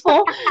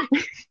peaceful.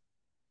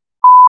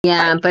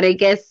 Yeah, but I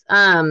guess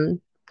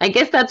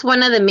that's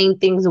one of the main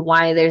things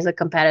why there's a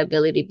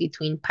compatibility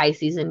between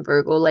Pisces and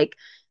Virgo, like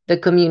the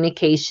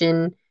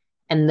communication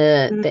and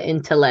the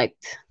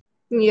intellect.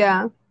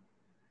 Yeah.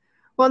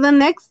 Well, the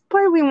next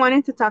part we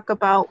wanted to talk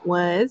about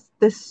was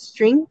the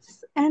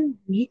strengths and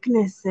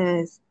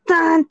weaknesses.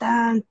 Dun,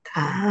 dun,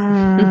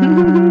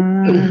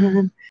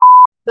 dun.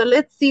 So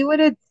let's see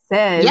what it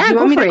says. Yeah,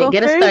 go for it.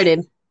 Get us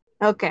started.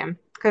 Okay,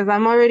 because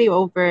I'm already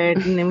over it,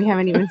 and then we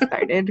haven't even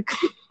started.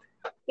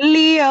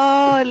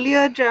 Leo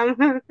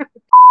drama.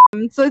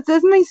 So it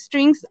says my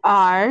strengths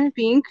are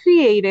being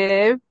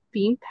creative,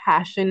 being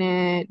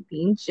passionate,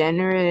 being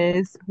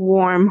generous,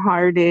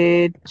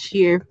 warm-hearted,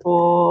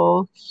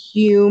 cheerful,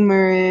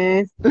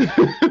 humorous.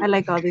 I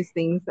like all these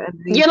things.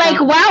 You're like,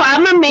 wow,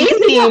 I'm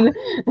amazing.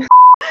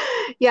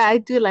 Yeah, I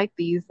do like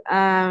these.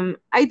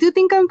 I do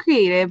think I'm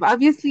creative.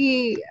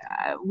 Obviously,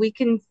 we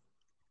can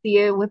see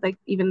it with like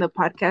even the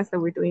podcast that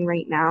we're doing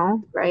right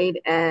now, right?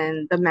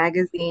 And the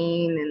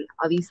magazine and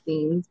all these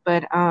things.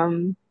 But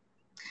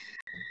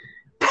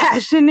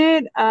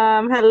passionate.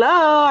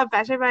 Hello, I'm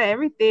passionate about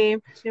everything.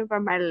 Passionate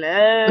about my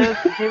love.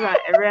 Passionate about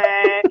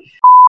everything.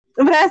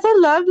 But I also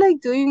love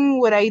like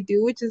doing what I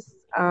do, which is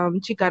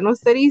Chicano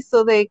studies.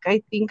 So like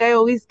I think I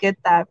always get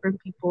that from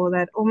people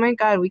that, oh my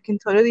God, we can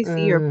totally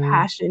see your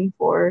passion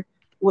for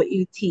what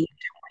you teach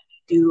and what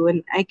you do.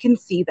 And I can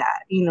see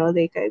that,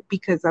 like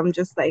because I'm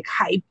just like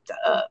hyped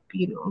up,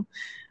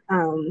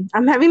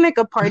 I'm having like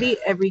a party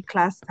every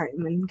class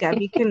time, and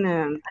Gabby can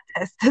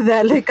attest to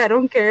that. Like I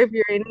don't care if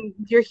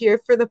you're here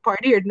for the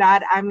party or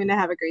not, I'm gonna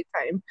have a great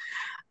time.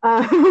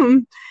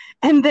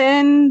 And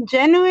then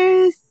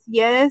generous,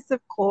 yes, of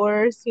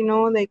course,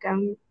 like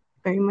I'm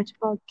very much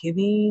about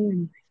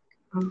giving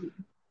and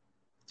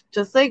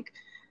just like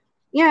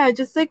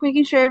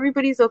making sure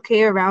everybody's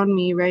okay around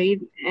me, right?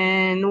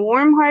 And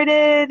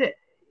warm-hearted,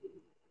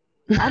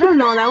 I don't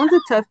know, that one's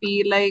a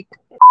toughie. Like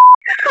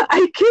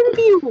I can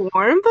be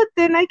warm, but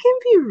then I can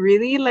be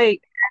really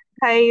like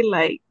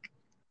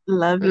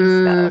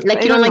lovey stuff.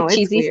 Like you don't like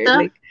cheesy stuff?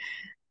 Like,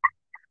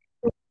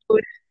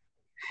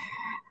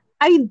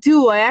 I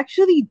do. I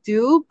actually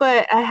do,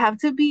 but I have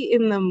to be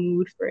in the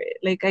mood for it.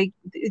 Like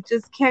it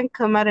just can't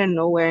come out of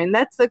nowhere, and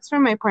that sucks for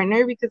my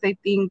partner because I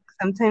think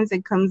sometimes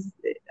it comes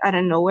out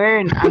of nowhere,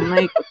 and I'm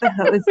like, "What the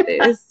hell is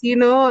this?"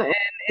 And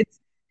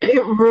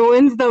it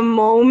ruins the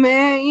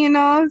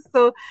moment.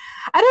 So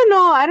I don't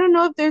know. I don't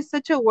know if there's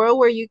such a world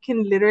where you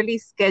can literally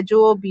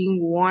schedule being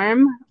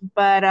warm,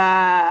 but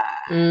I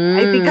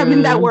think I'm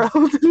in that world.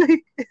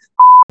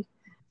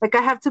 Like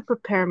I have to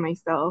prepare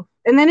myself,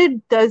 and then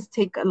it does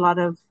take a lot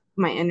of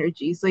my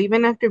energy. So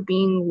even after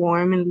being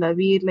warm and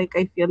lovey, like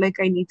I feel like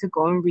I need to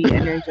go and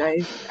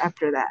re-energize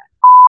after that.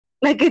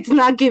 Like it's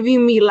not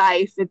giving me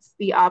life, it's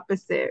the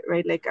opposite,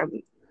 right? Like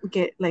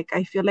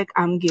I feel like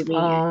I'm giving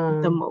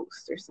it the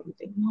most or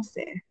something. No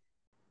sé.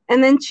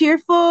 And then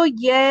cheerful,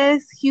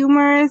 yes.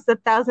 Humorous,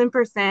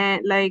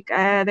 1,000%. Like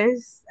I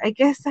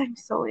guess I'm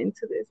so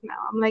into this now.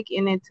 I'm like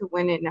in it to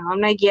win it now.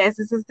 I'm like, yes,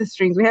 this is the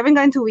strings. We haven't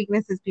gotten to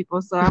weaknesses,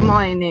 people, so I'm all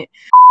in it.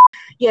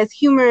 Yes,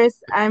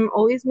 humorous. I'm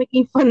always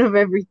making fun of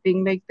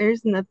everything. Like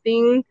there's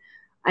nothing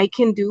I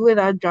can do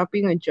without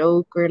dropping a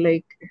joke, or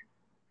like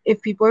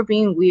if people are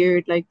being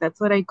weird, like that's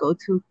what I go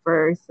to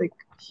first, like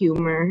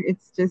humor.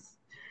 It's just,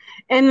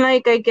 and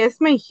like I guess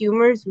my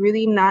humor is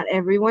really not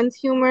everyone's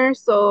humor,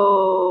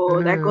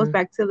 so that goes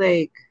back to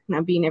like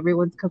not being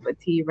everyone's cup of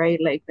tea, right?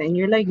 Like then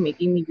you're like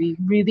making me be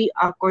really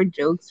awkward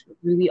jokes with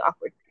really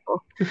awkward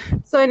people.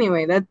 So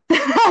anyway, that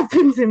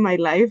happens in my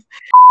life.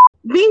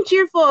 Being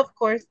cheerful, of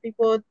course,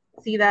 people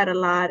see that a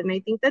lot, and I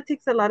think that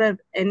takes a lot of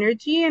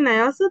energy. And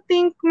I also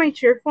think my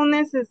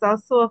cheerfulness is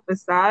also a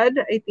facade.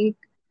 I think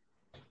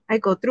I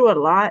go through a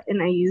lot,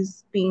 and I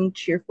use being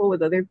cheerful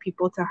with other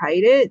people to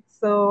hide it.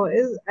 So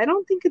I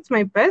don't think it's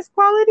my best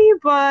quality,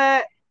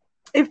 but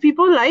if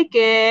people like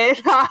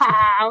it,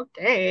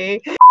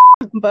 okay.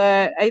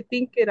 But I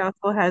think it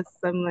also has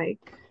some like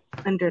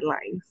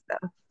underlying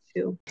stuff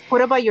too.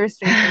 What about your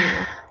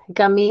strength?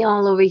 Got me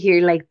all over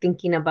here like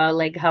thinking about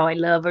like how I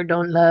love or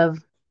don't love.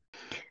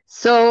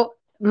 So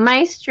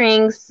my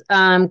strengths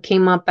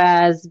came up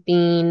as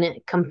being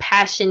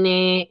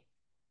compassionate,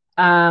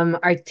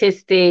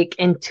 artistic,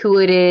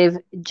 intuitive,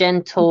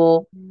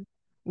 gentle,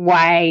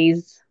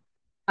 wise,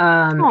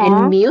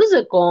 and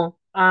musical.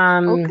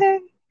 Okay.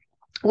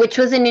 Which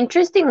was an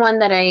interesting one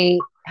that I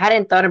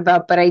hadn't thought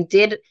about, but I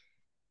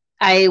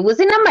was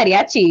in a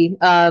mariachi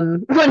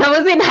when I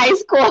was in high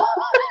school.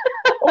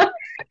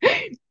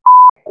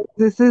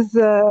 This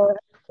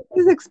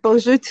is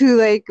exposure to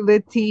like the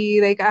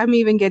tea. Like I'm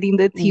even getting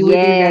the tea with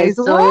you guys.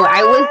 So what?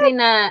 I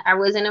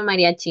was in a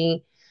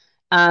mariachi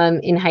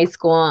in high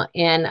school,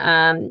 and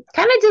kind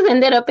of just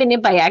ended up in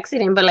it by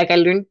accident, but like I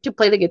learned to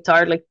play the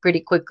guitar like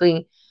pretty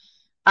quickly.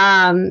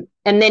 And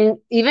then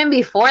even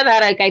before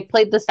that, like I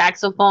played the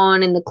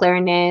saxophone and the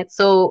clarinet.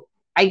 So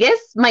I guess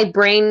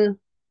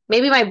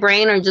maybe my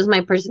brain or just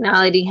my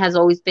personality has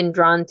always been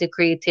drawn to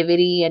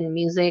creativity and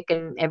music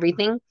and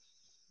everything.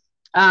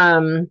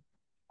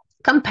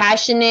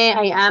 Compassionate.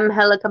 I am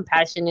hella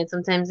compassionate.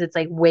 Sometimes it's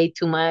like way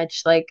too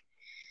much. Like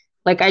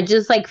I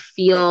just like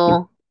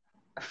feel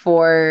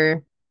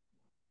for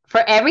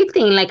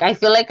everything. Like I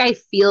feel like I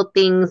feel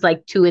things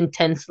like too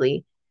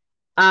intensely.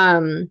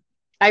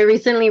 I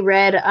recently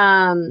read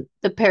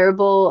The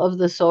Parable of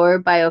the Sower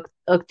by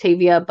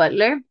Octavia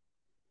Butler.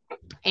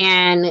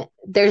 And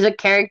there's a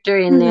character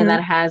in there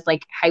that has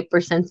like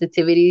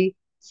hypersensitivity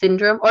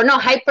syndrome, or no,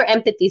 hyper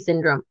empathy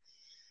syndrome.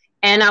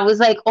 And I was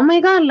like, oh my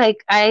God,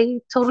 like I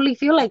totally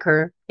feel like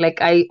her. Like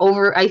I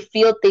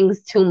feel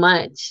things too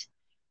much.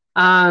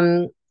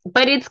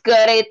 but it's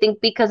good, I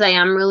think, because I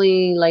am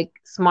really like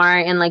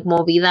smart and like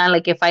movida.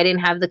 Like if I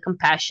didn't have the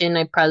compassion,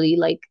 I probably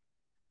like,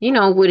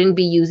 wouldn't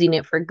be using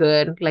it for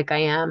good like I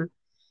am.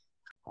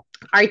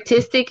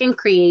 Artistic and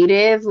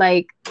creative,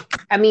 like,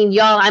 I mean,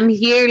 y'all, I'm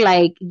here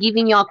like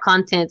giving y'all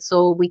content,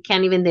 so we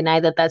can't even deny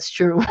that that's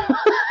true.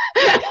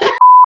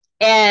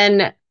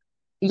 And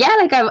yeah,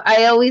 like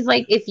I always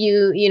like, if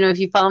if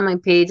you follow my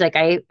page, like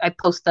I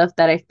post stuff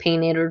that I've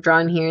painted or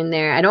drawn here and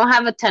there. I don't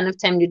have a ton of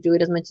time to do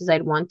it as much as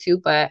I'd want to,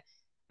 but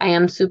I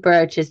am super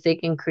artistic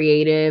and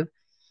creative.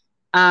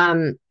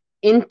 Um,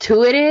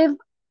 Intuitive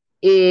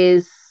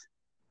is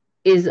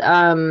is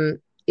um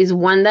is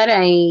one that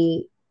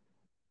I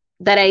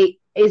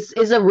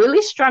is a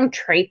really strong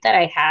trait that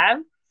I have,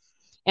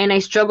 and I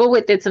struggle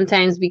with it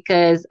sometimes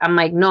because I'm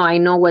like, no, I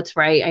know what's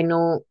right. I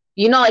know,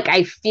 like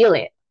I feel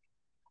it.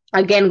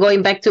 Again,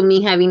 going back to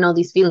me having all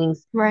these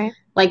feelings. Right.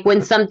 Like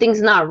when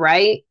something's not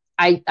right,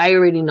 I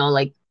already know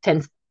like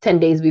 10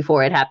 days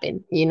before it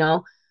happened,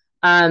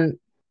 Um,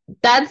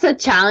 that's a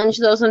challenge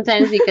though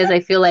sometimes because I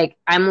feel like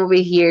I'm over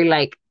here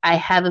like I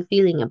have a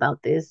feeling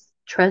about this.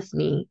 Trust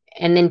me.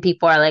 And then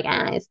people are like,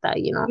 it's that.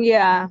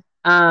 Yeah.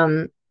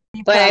 Um,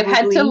 but I've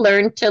had to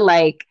learn to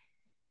like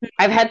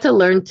I've had to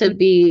learn to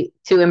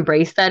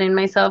embrace that in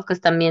myself,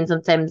 because también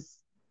sometimes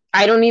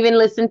I don't even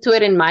listen to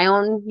it in my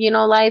own,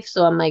 life.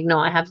 So I'm like, no,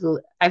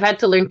 I've had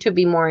to learn to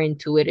be more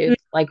intuitive,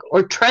 like,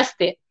 or trust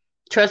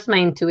my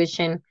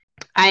intuition.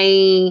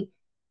 I,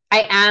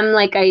 I am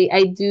like,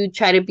 I do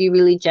try to be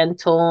really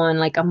gentle, and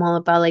like, I'm all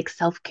about like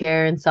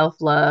self-care and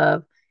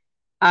self-love.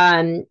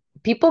 Um,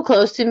 People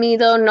close to me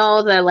though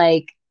know that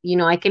like,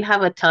 I can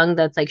have a tongue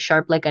that's like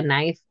sharp like a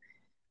knife.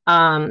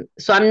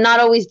 So I'm not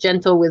always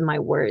gentle with my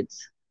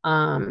words.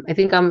 I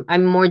think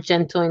I'm more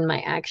gentle in my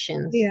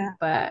actions. Yeah.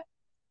 But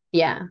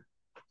yeah.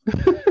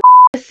 The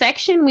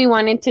section we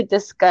wanted to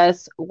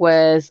discuss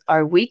was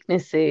our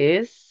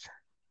weaknesses.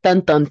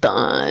 Dun dun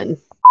dun.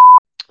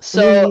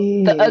 So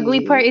the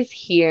ugly part is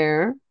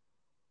here.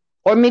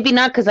 Or maybe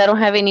not, because I don't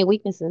have any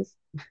weaknesses.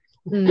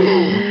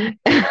 Mm.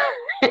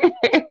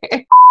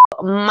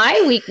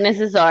 My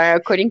weaknesses are,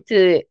 according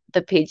to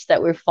the page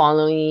that we're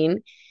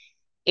following,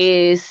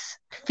 is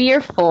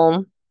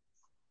fearful,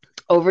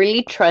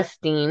 overly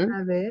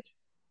trusting,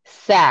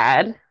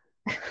 sad,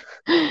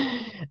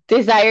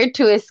 desire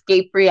to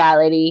escape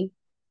reality,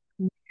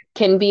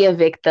 can be a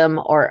victim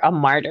or a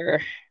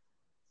martyr.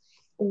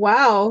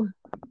 Wow.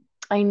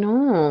 I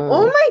know.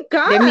 Oh my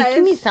God. They're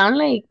making me sound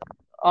like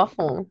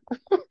awful.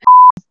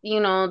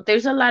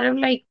 There's a lot of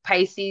like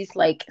Pisces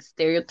like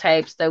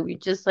stereotypes that we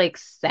just like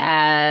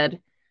sad.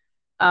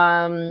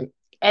 And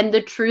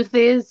the truth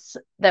is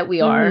that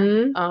we are.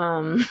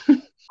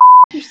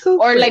 You're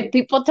so or great. like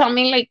people tell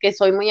me like que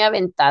soy muy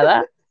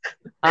aventada.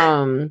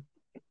 I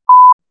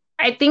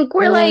think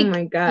we're like,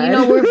 my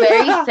God. We're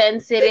very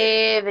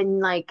sensitive and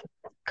like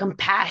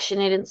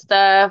compassionate and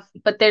stuff,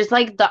 but there's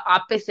like the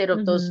opposite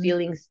of those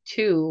feelings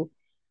too.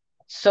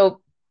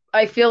 So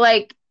I feel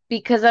like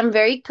because I'm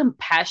very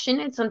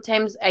compassionate,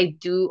 sometimes I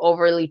do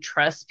overly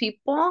trust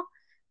people.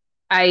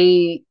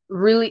 I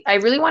really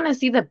want to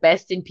see the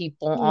best in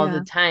people all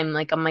the time.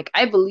 Like I'm like,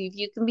 I believe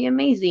you can be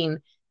amazing.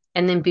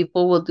 And then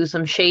people will do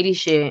some shady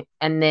shit,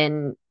 and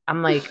then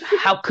I'm like,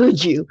 how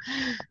could you?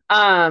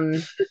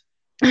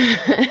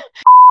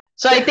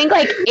 So I think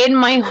like in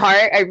my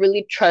heart, I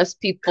really trust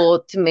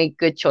people to make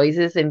good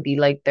choices and be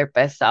like their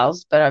best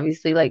selves. But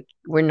obviously, like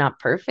we're not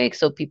perfect.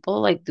 So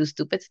people like do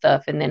stupid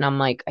stuff. And then I'm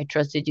like, I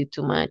trusted you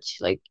too much.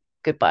 Like,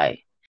 goodbye.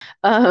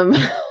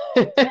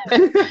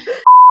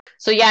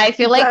 So yeah, I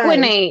feel like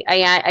when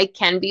I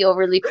can be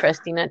overly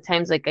trusting at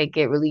times, like I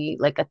get really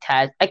like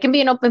attached. I can be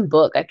an open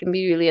book. I can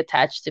be really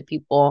attached to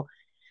people.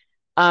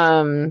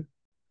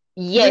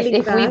 Yes, Really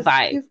if we fast,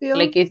 vibe. you feel?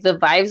 Like if the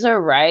vibes are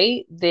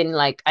right, then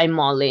like I'm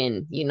all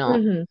in,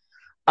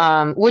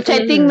 which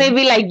I think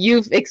maybe like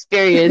you've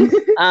experienced.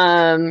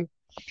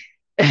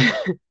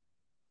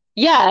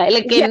 Yeah,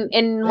 like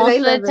in most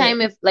of the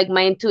time, if like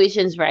my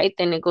intuition's right,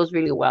 then it goes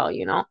really well,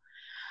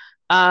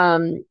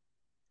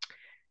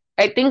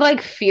 I think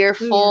like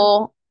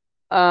fearful,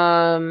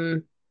 yeah,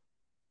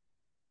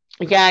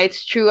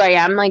 it's true. I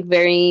am like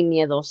very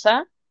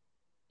miedosa,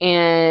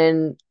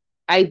 and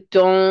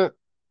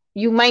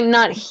you might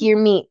not hear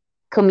me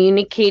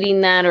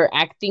communicating that or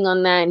acting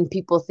on that, and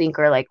people think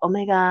are like, oh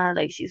my God,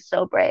 like she's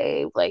so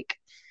brave, like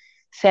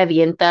se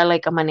avienta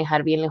like a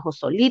manejar bien lejos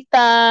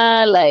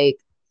solita, like,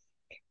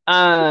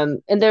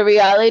 and the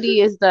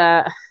reality is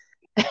that,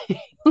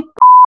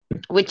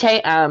 which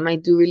I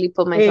do really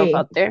put myself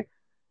out there,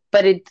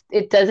 but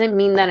it doesn't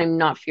mean that I'm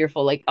not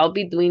fearful. Like I'll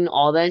be doing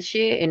all that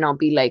shit and I'll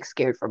be like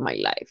scared for my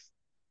life.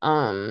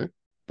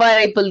 But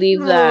I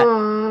believe that,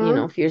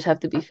 fears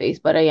have to be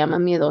faced. But I am a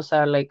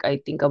miedosa. Like I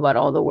think about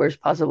all the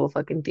worst possible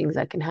fucking things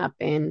that can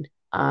happen.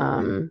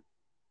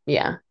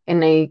 Yeah.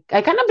 And I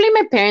kind of blame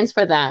my parents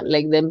for that.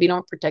 Like them being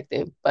all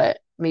protective, but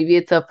maybe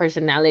it's a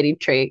personality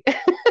trait.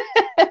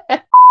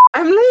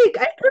 I'm like,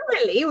 I can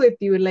relate with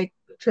you, like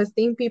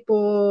trusting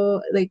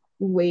people like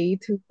way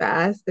too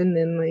fast, and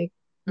then like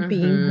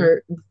being Mm-hmm.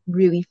 hurt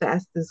really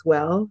fast as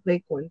well.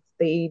 Like once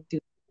they do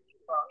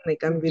wrong,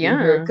 like I'm really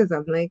hurt Yeah. because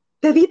I'm like,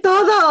 te di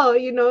todo,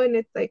 you know, and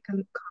it's like,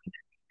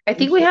 I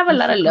think we have a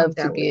lot of love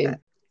to give.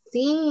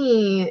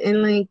 See,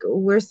 and like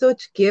we're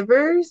such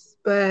givers,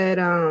 but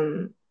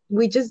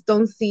we just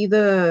don't see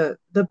the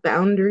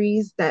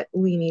boundaries that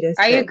we need to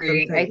I set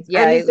agree. sometimes.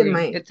 I At least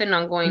agree. It's an in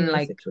ongoing my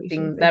like situations,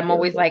 thing I that I'm feel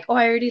always like, oh,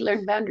 I already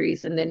learned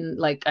boundaries, and then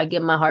like I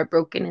get my heart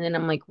broken, and then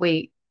I'm like,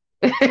 wait.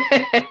 no,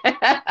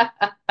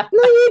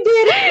 you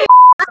didn't.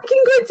 I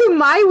can go to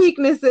my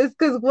weaknesses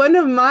because one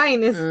of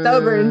mine is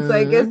stubborn, so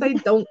I guess I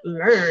don't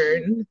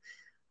learn.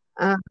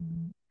 The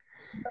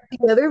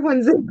other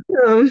one's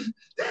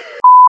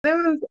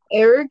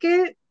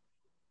arrogant,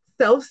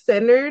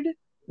 self-centered,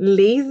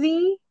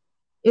 lazy,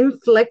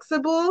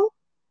 inflexible,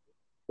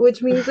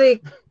 which means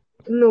like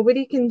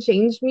nobody can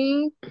change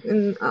me,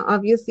 and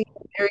obviously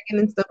arrogant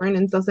and stubborn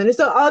and self-centered.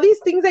 So all these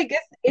things, I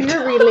guess,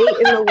 interrelate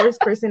in the worst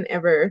person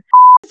ever.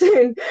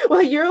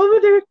 While you're over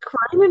there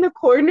crying in a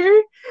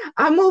corner,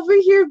 I'm over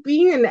here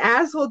being an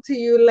asshole to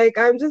you. Like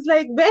I'm just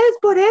like, ves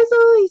por eso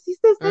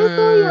hiciste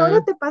eso y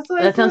ahora te pasó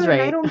That eso, sounds and I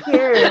right. don't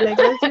care. Like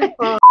that's your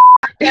fault.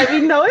 I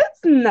mean, no, it's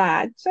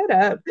not. Shut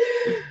up.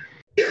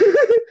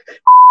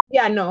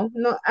 Yeah, no.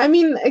 I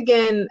mean,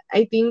 again,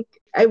 I think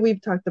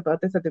we've talked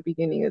about this at the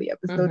beginning of the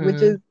episode,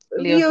 which is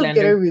Leos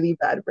get a really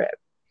bad rep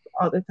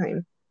all the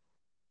time.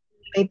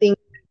 I think,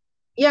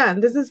 yeah,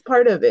 this is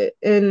part of it.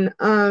 And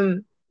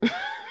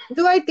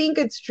do I think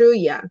it's true?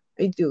 Yeah,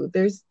 I do.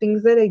 There's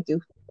things that I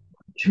do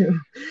true.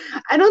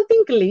 I don't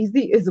think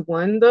lazy is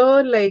one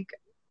though. Like,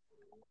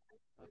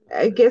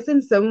 I guess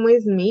in some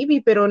ways maybe,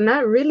 but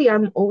not really.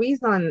 I'm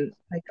always on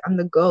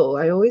the go.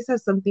 I always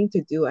have something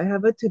to do. I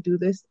have a to-do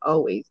list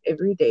always,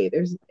 every day.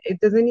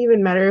 It doesn't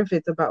even matter if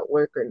it's about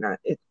work or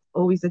not. It's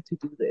always a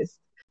to-do list.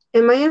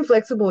 Am I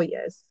inflexible?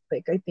 Yes.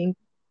 Like I think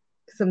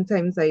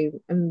sometimes I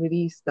am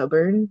really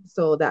stubborn,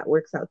 so that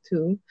works out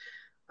too.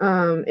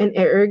 And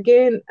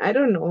arrogant, I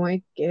don't know,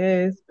 I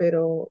guess,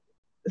 pero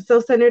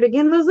self-centered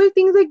again, those are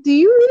things like, do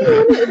you really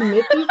want to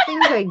admit these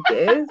things? I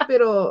guess,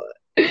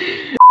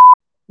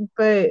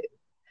 but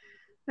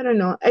I don't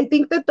know. I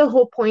think that the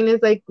whole point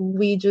is like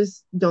we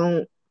just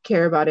don't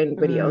care about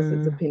anybody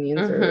else's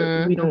opinions,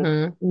 or we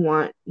don't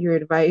want your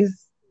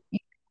advice.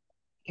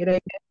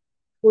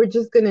 We're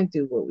just gonna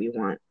do what we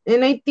want.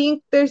 And I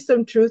think there's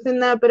some truth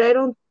in that, but I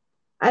don't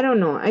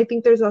know. I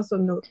think there's also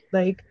no,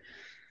 like,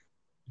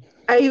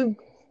 I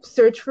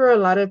search for a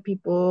lot of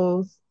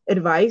people's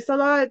advice a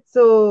lot,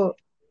 so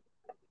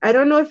I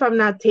don't know if I'm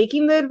not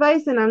taking the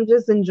advice and I'm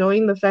just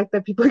enjoying the fact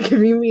that people are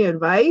giving me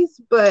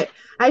advice, but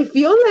I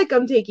feel like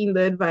I'm taking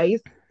the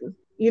advice,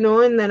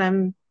 and then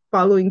I'm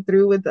following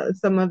through with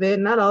some of it,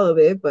 not all of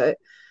it, but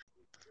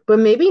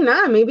maybe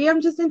not. Maybe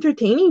I'm just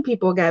entertaining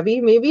people, Gabby.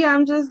 Maybe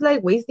I'm just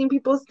like wasting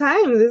people's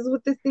time. This is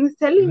what this thing's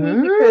telling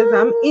me because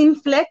I'm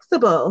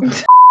inflexible.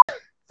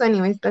 So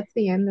anyways, that's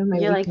the end of my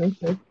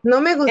weaknesses. Like, no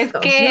me gustó. Es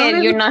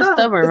que you're not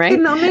stubborn, right? Es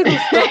que no me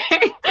gustó.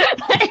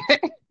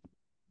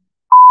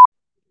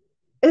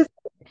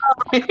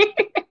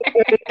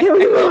 Can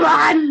we move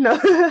on?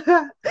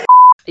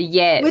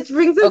 Yes. Which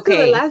brings us to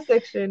the last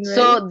section, right?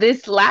 So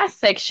this last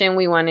section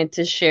we wanted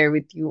to share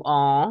with you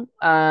all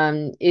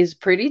is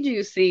pretty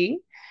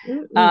juicy.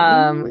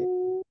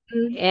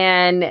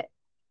 And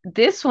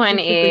this one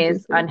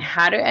is on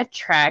how to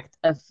attract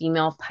a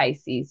female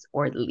Pisces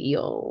or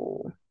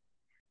Leo.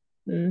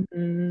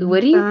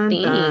 What do you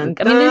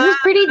think? I mean, this is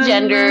pretty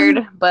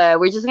gendered, but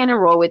we're just gonna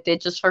roll with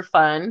it just for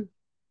fun.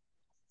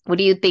 What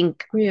do you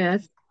think?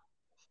 Yes,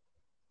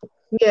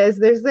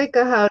 there's like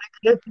a how to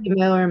get a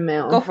female or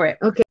male. Go for it.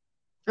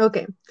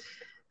 Okay.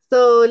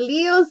 So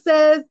Leo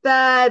says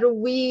that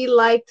we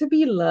like to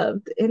be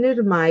loved and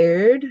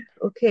admired,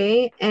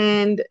 okay?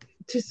 And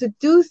to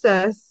seduce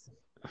us,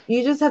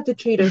 you just have to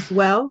treat us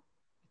well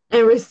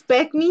and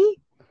respect me,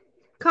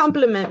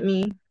 compliment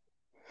me,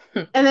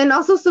 and then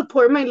also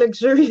support my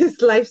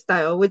luxurious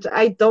lifestyle, which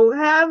I don't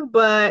have,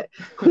 but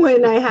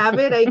when I have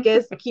it, I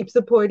guess keep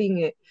supporting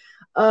it.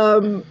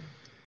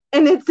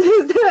 And it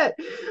says that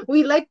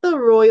we like the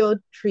royal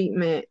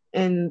treatment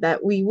and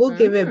that we will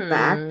give it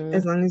back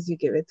as long as you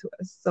give it to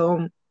us.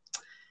 So,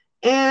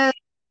 and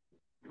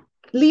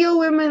Leo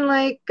women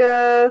like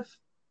for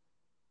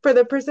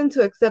the person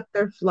to accept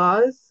their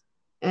flaws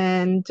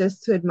and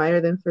just to admire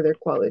them for their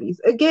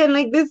qualities. Again,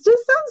 like this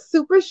just sounds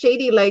super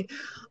shady. Like,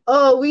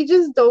 oh, we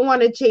just don't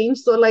want to change.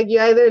 So like you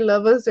either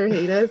love us or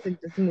hate us and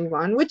just move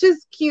on, which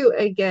is cute,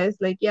 I guess.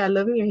 Like, yeah,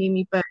 love me or hate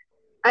me. But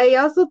I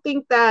also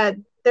think that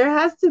there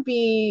has to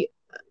be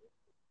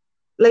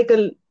like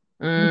a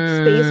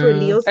space where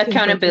Leos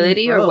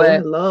accountability can or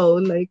what? Hello,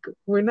 like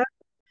we're not.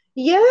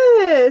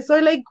 Yes,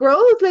 or like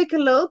growth. Like,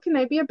 hello, can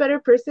I be a better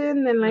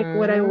person than like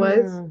what I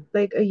was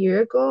like a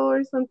year ago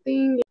or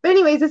something? But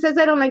anyways, it says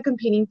I don't like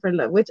competing for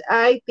love, which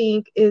I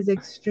think is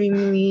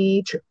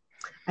extremely true.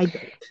 I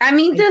don't. I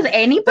mean, does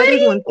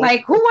anybody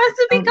like who wants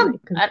to become?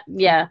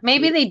 Yeah,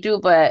 maybe they do,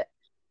 but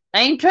I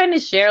ain't trying to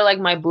share like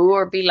my boo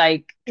or be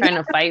like trying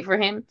to fight for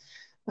him.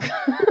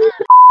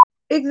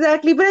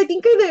 Exactly, but I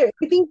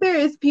think there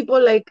is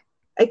people like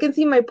I can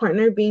see my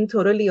partner being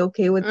totally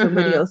okay with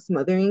somebody Mm-hmm. else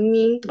smothering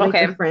me,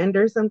 like a Okay. friend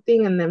or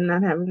something, and them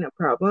not having a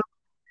problem,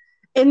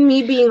 and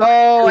me being on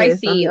Oh, the I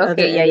list on see. the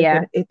other Okay, yeah, end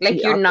if yeah. it's Like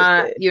the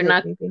opposite, you're like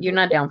not me being you're like,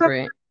 not yeah, down for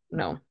it.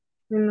 No.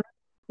 you know.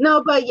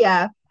 No, but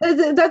yeah,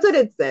 that's what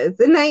it says,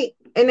 and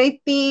I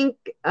think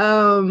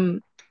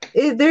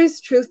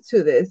there's truth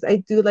to this. I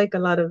do like a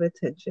lot of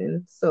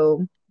attention,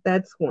 so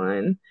that's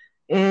one,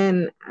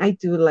 and I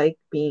do like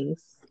being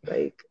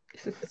like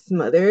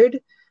smothered.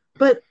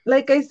 But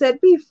like I said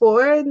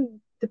before in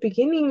the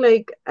beginning,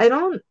 like I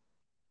don't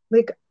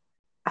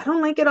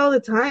like it all the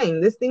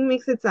time. This thing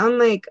makes it sound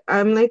like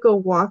I'm like a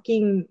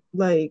walking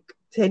like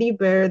teddy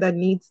bear that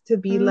needs to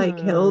be like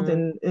held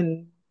Mm,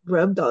 and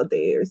rubbed all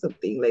day or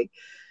something. Like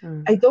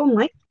mm. I don't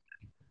like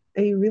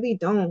I really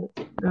don't.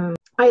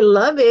 I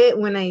love it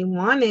when I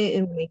want it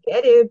and when I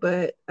get it,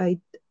 but I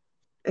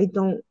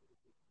don't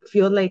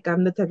feel like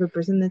I'm the type of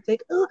person that's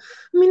like, oh,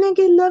 I'm gonna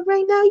get love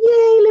right now.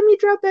 Yay, let me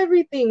drop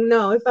everything.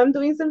 No, if I'm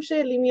doing some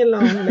shit, leave me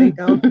alone. Like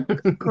I'll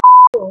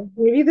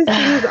maybe this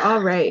thing is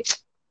all right.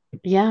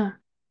 Yeah.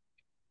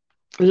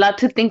 A lot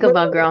to think What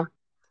about, girl.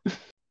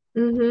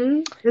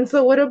 Mm-hmm. And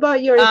so what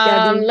about yours,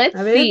 Gabby?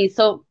 Let's A ver, see.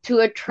 So to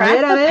a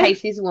ver, attract a a ver.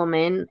 Pisces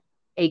woman,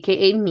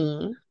 aka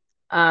me,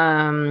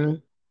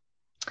 um,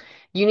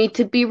 you need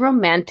to be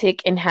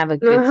romantic and have a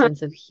good Uh-huh.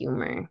 sense of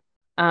humor.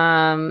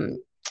 Um,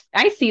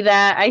 I see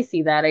that. I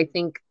see that. I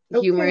think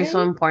humor is so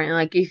Okay. important.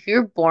 Like if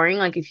you're boring,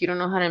 like if you don't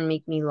know how to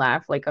make me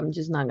laugh, like I'm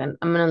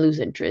gonna lose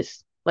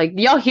interest. Like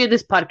y'all hear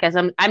this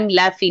podcast, I'm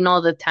laughing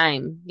all the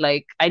time.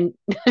 Like I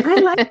I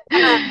like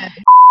that.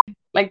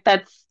 like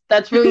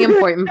that's really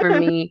important for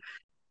me.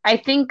 I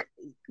think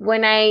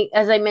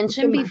as I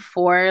mentioned ¿Qué más?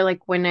 before,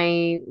 like when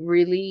I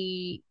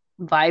really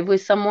vibe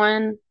with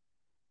someone,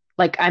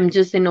 like I'm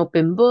just an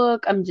open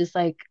book. I'm just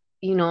like,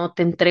 te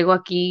entrego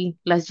aquí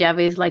las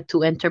llaves, like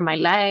to enter my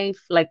life.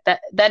 Like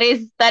that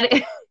is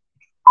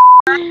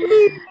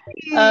Ay,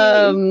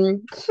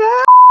 um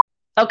cha-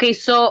 okay,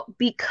 so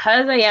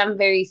because I am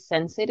very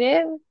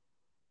sensitive,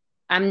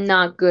 I'm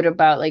not good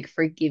about like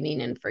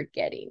forgiving and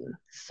forgetting.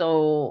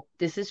 So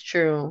this is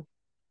true.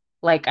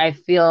 Like I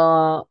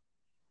feel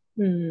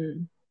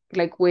Hmm.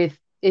 like with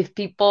if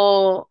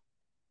people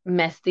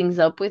mess things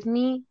up with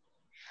me,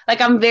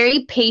 like I'm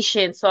very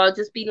patient, so I'll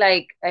just be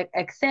like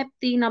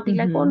accepting. I'll be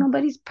like, oh, Mm-hmm.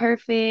 nobody's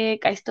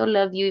perfect. I still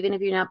love you even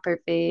if you're not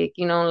perfect,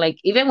 like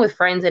even with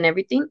friends and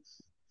everything.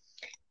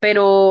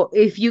 Pero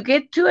if you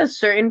get to a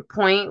certain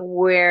point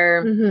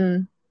where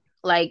Mm-hmm.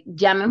 like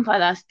ya me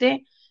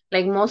enfadaste,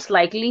 like most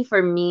likely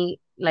for me,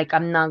 like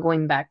I'm not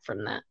going back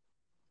from that.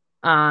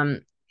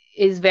 Um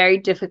is very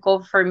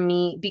difficult for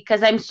me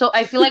because I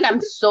feel like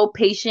I'm so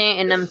patient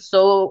and I'm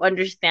so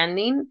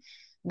understanding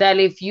that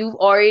if you've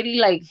already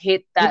like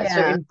hit that Yeah.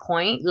 certain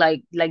point,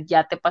 like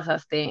ya te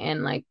pasaste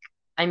and like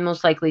I'm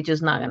most likely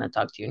just not gonna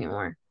talk to you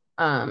anymore.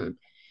 Um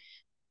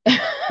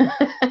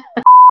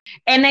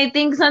and I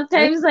think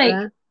I sometimes feel like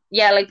that.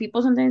 yeah, like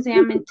people sometimes say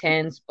I'm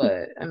intense,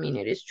 but I mean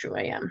it is true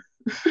I am.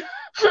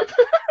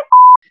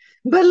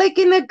 But like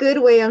in a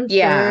good way, I'm Yeah.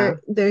 sure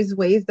there's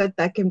ways that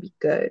that can be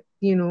good,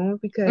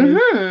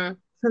 because Mm-hmm.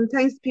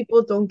 sometimes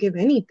people don't give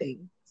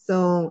anything.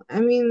 So, I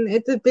mean,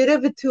 it's a bit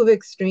of a two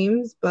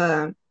extremes,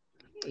 but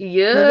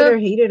love it or Yep.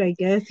 hate it, I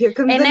guess. Here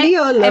comes the And I,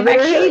 Leo. Love I've it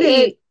or hate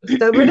it. actually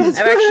Stubborn as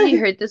I've actually fuck.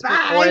 heard this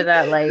before Bye.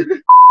 that like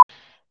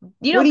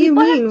What do you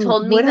people have mean?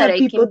 told me What that have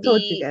I people can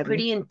told you, be Gabby?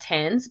 pretty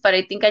intense, but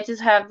I think I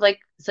just have like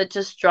such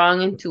a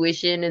strong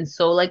intuition and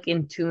so like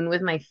in tune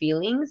with my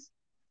feelings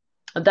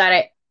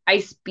that I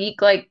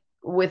speak like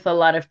with a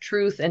lot of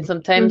truth, and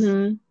sometimes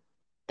Mm-hmm.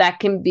 that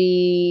can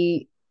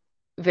be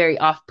very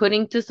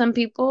off-putting to some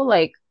people,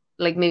 like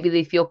maybe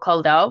they feel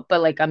called out,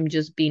 but like I'm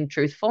just being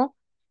truthful.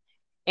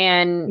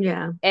 And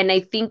Yeah. and I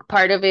think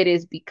part of it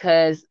is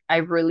because I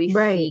really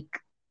Right. seek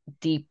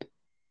deep,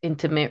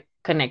 intimate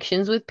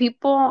connections with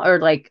people, or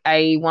like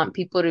I want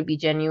people to be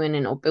genuine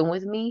and open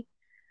with me.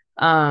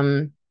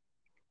 Um,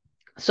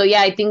 so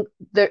yeah, I think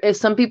there if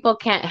some people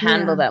can't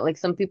handle Yeah. that, like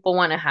some people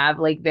want to have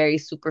like very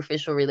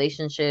superficial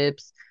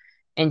relationships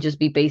and just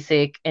be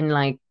basic, and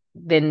like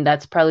then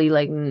that's probably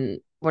like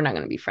we're not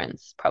gonna be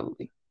friends,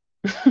 probably.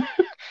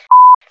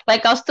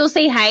 Like I'll still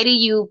say hi to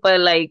you, but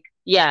like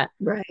yeah,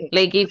 Right.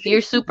 like if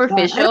you're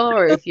Yeah. I superficial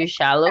or if you're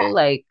shallow,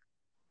 like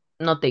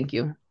no, thank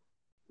you.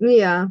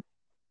 Yeah.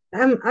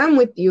 I'm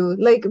with you.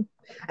 Like,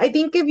 I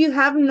think if you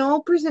have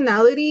no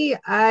personality,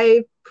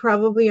 I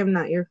probably am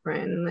not your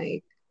friend.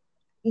 Like,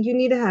 you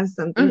need to have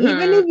something.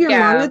 Even if you're Yeah.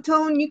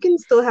 monotone, you can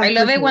still I have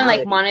love it when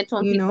like personality,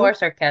 monotone you people know? are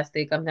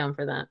sarcastic. I'm down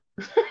for that.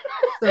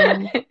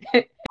 So,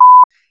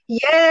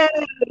 yeah.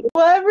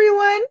 Well,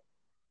 everyone,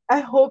 I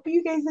hope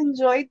you guys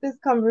enjoyed this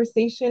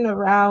conversation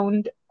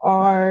around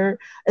our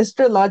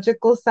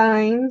astrological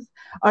signs,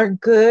 our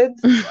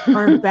goods,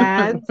 our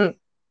bads,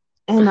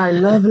 and our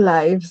love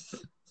lives.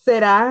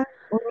 Será?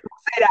 ¿O no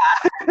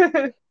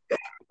será?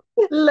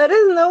 Let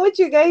us know what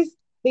you guys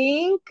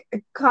think,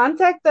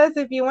 contact us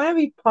if you want to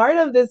be part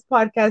of this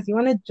podcast. You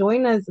want to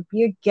join us,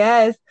 be a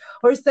guest,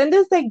 or send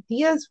us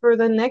ideas for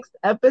the next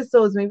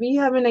episodes. Maybe you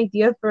have an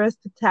idea for us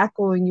to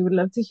tackle and you would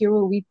love to hear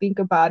what we think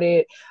about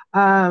it.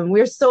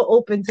 We're so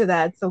open to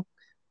that. So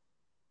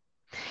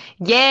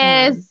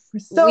Yes, we're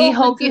so we open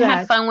hope to you had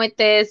that. fun with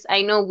this.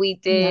 I know we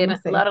Yeah, did. no A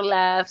sé. lot of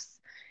laughs.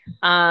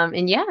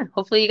 And yeah,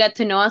 hopefully you got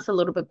to know us a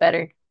little bit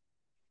better.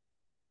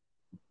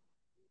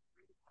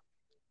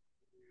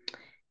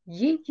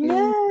 Yeah, yeah.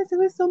 Yes, it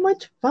was so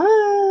much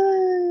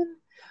fun.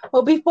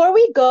 Well, before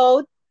we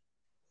go,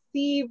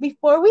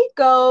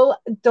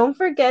 don't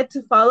forget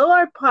to follow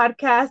our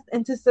podcast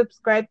and to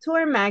subscribe to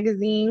our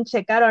magazine.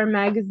 Check out our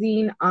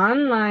magazine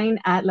online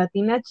at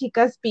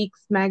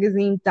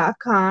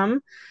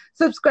latinachicaspeaksmagazine.com.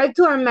 Subscribe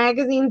to our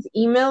magazine's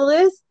email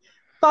list.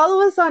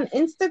 Follow us on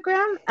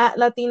Instagram at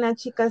Latina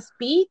Chica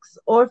Speaks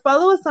or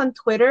follow us on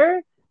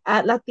Twitter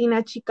at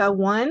Latina Chica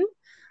One.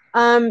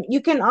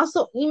 You can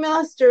also email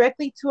us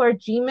directly to our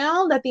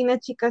Gmail,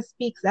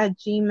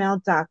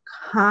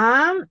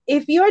 latinachicaspeaks@gmail.com.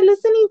 If you are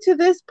listening to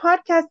this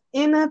podcast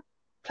in a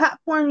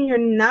platform you're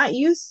not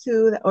used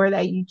to or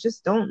that you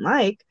just don't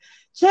like,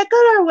 check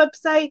out our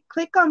website,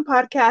 click on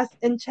podcast,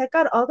 and check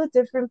out all the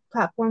different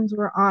platforms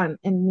we're on.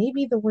 And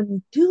maybe the one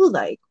you do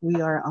like, we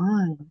are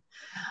on.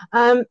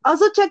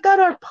 Also, check out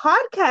our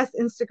podcast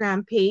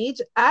Instagram page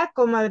at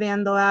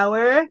Comadreando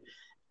Hour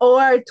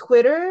or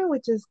Twitter,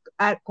 which is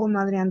at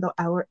Comadreando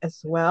Hour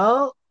as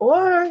well,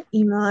 or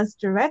email us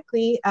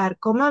directly at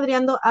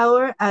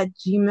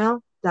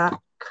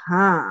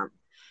comadreandohour@gmail.com.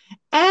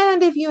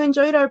 And if you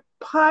enjoyed our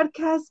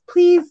podcast,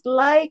 please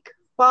like,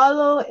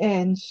 follow,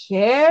 and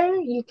share.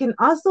 You can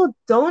also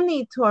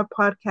donate to our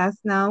podcast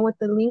now with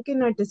the link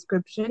in our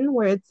description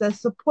where it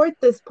says support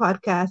this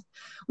podcast.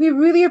 We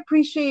really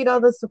appreciate all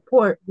the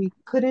support. We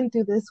couldn't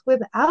do this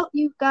without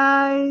you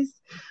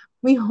guys.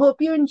 We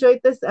hope you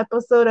enjoyed this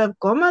episode of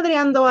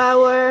Comadreando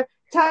Hour.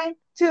 Time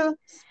to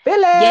spill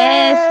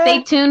Yes, stay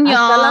it. tuned,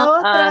 Hasta y'all. la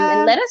And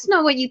otra. let us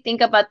know what you think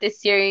about this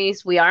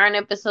series. We are on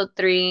episode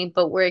 3,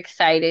 but we're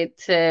excited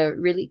to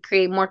really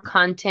create more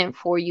content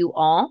for you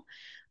all.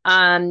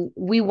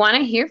 We want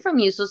to hear from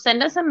you. So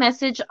send us a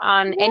message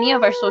on any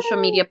of our social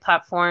Yeah. media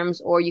platforms,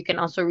 or you can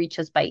also reach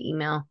us by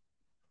email.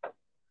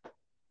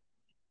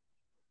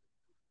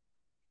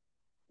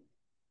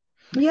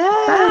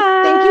 Yes.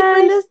 Thank you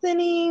for Bye.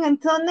 listening.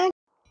 Until next